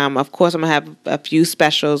making. Of course, I'm going to have a few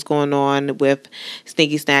specials going on with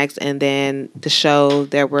Sneaky Snacks, and then the show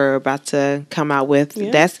that we're about to come out with.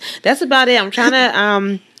 Yeah. That's about it. I'm trying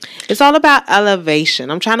to... it's all about elevation.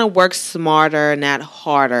 I'm trying to work smarter, not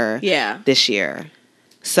harder. This year.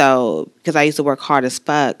 So, because I used to work hard as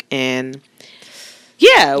fuck, and you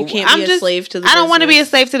can't be a slave to the business. I don't want to be a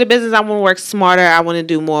slave to the business. I want to work smarter. I want to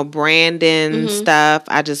do more branding stuff.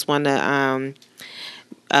 I just want to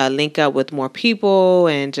link up with more people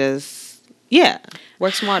and just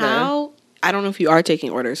work smarter. I don't know if you are taking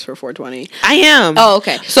orders for 420. I am. Oh,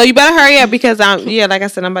 okay. So you better hurry up because like I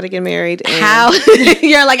said, I'm about to get married. And how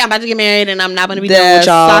you're like, I'm about to get married and I'm not going to be done with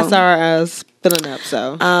y'all. Sauce are filling up.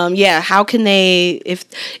 So how can they,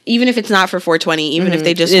 even if it's not for 420, even if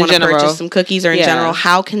they just want to purchase some cookies or in general,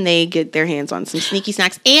 how can they get their hands on some Sneaky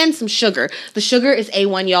Snacks and some sugar? The sugar is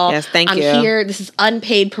A1, y'all. Yes, thank you. I'm here. This is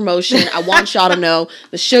unpaid promotion. I want y'all to know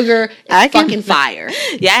the sugar is fucking fire.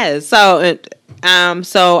 Yes. So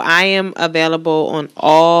I am available on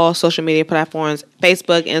all social media platforms: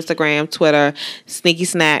 Facebook, Instagram, Twitter. Sneaky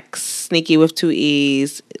Snacks, Sneaky with 2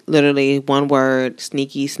 E's, literally one word,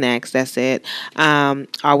 Sneaky Snacks. That's it. Our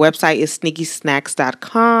website is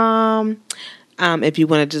sneakysnacks.com. If you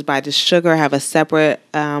want to just buy the sugar, I have a separate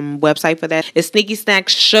website for that. It's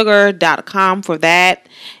sneakysnackssugar.com for that.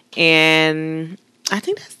 And I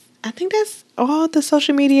think that's all the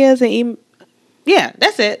social medias and yeah,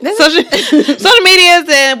 that's it. Social medias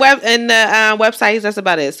and websites. That's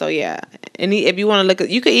about it. So yeah, and if you want to look,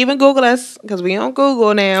 you can even Google us because we on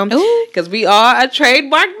Google now. Because we are a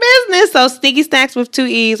trademark business. So Sneaky Snacks with 2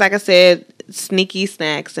 E's, like I said, Sneaky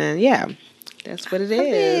Snacks, and yeah, that's what it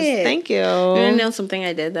is. Thank you. You want to know something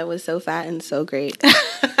I did that was so fat and so great?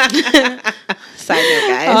 Side note,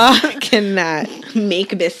 guys. I cannot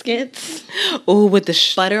make biscuits. Oh, with the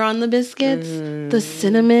butter on the biscuits, the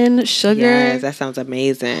cinnamon, sugar. Yes, that sounds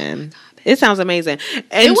amazing. It sounds amazing.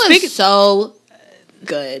 And it was so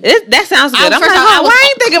good. That sounds good. Why I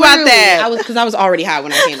ain't think about that? Because I was already high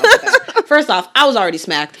when I came up with that. First off, I was already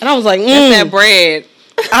smacked, and I was like, that's that bread.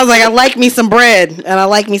 I was like, I like me some bread, and I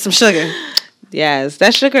like me some sugar. Yes,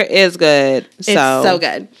 that sugar is good. It's so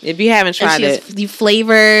good. If you haven't tried it, you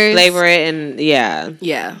flavor it, and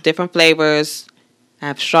different flavors. I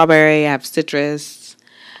have strawberry, I have citrus.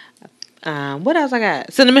 What else I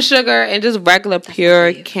got? Cinnamon sugar and just regular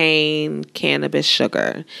pure cane cannabis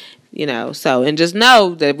sugar. And just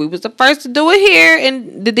know that we was the first to do it here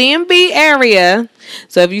in the DMV area.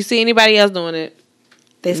 So if you see anybody else doing it,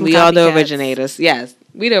 we are the originators. Yes,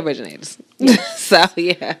 we the originators. So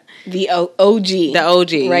yeah. The OG. The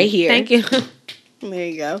OG. Right here. Thank you. There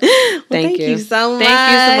you go. Thank you so much.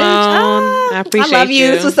 Thank you, Simone. I appreciate you. I love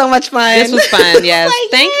you. This was so much fun. This was fun, yes.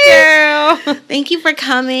 Thank you. Thank you for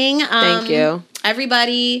coming. Thank you.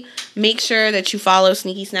 Everybody, make sure that you follow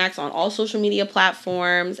Sneaky Snacks on all social media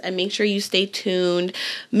platforms and make sure you stay tuned.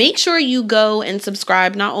 Make sure you go and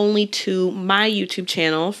subscribe not only to my YouTube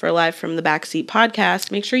channel for Live from the Backseat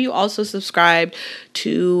podcast, make sure you also subscribe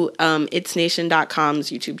to itsnation.com's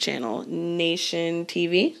YouTube channel, Nation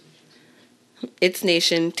TV. It's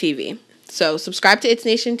Nation TV. So subscribe to It's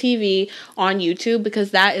Nation TV on YouTube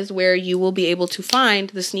because that is where you will be able to find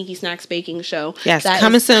the Sneaky Snacks Baking Show. Yes,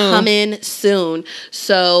 coming soon.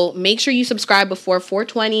 So make sure you subscribe before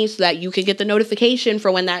 420 so that you can get the notification for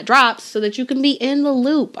when that drops so that you can be in the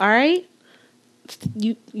loop, all right?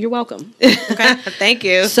 You're welcome. Okay? Thank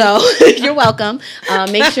you. So you're welcome.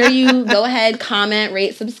 Make sure you go ahead, comment,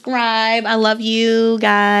 rate, subscribe. I love you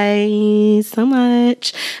guys so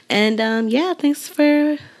much. And thanks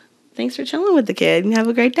for chilling with the kid and have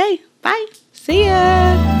a great day. Bye. See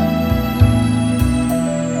ya.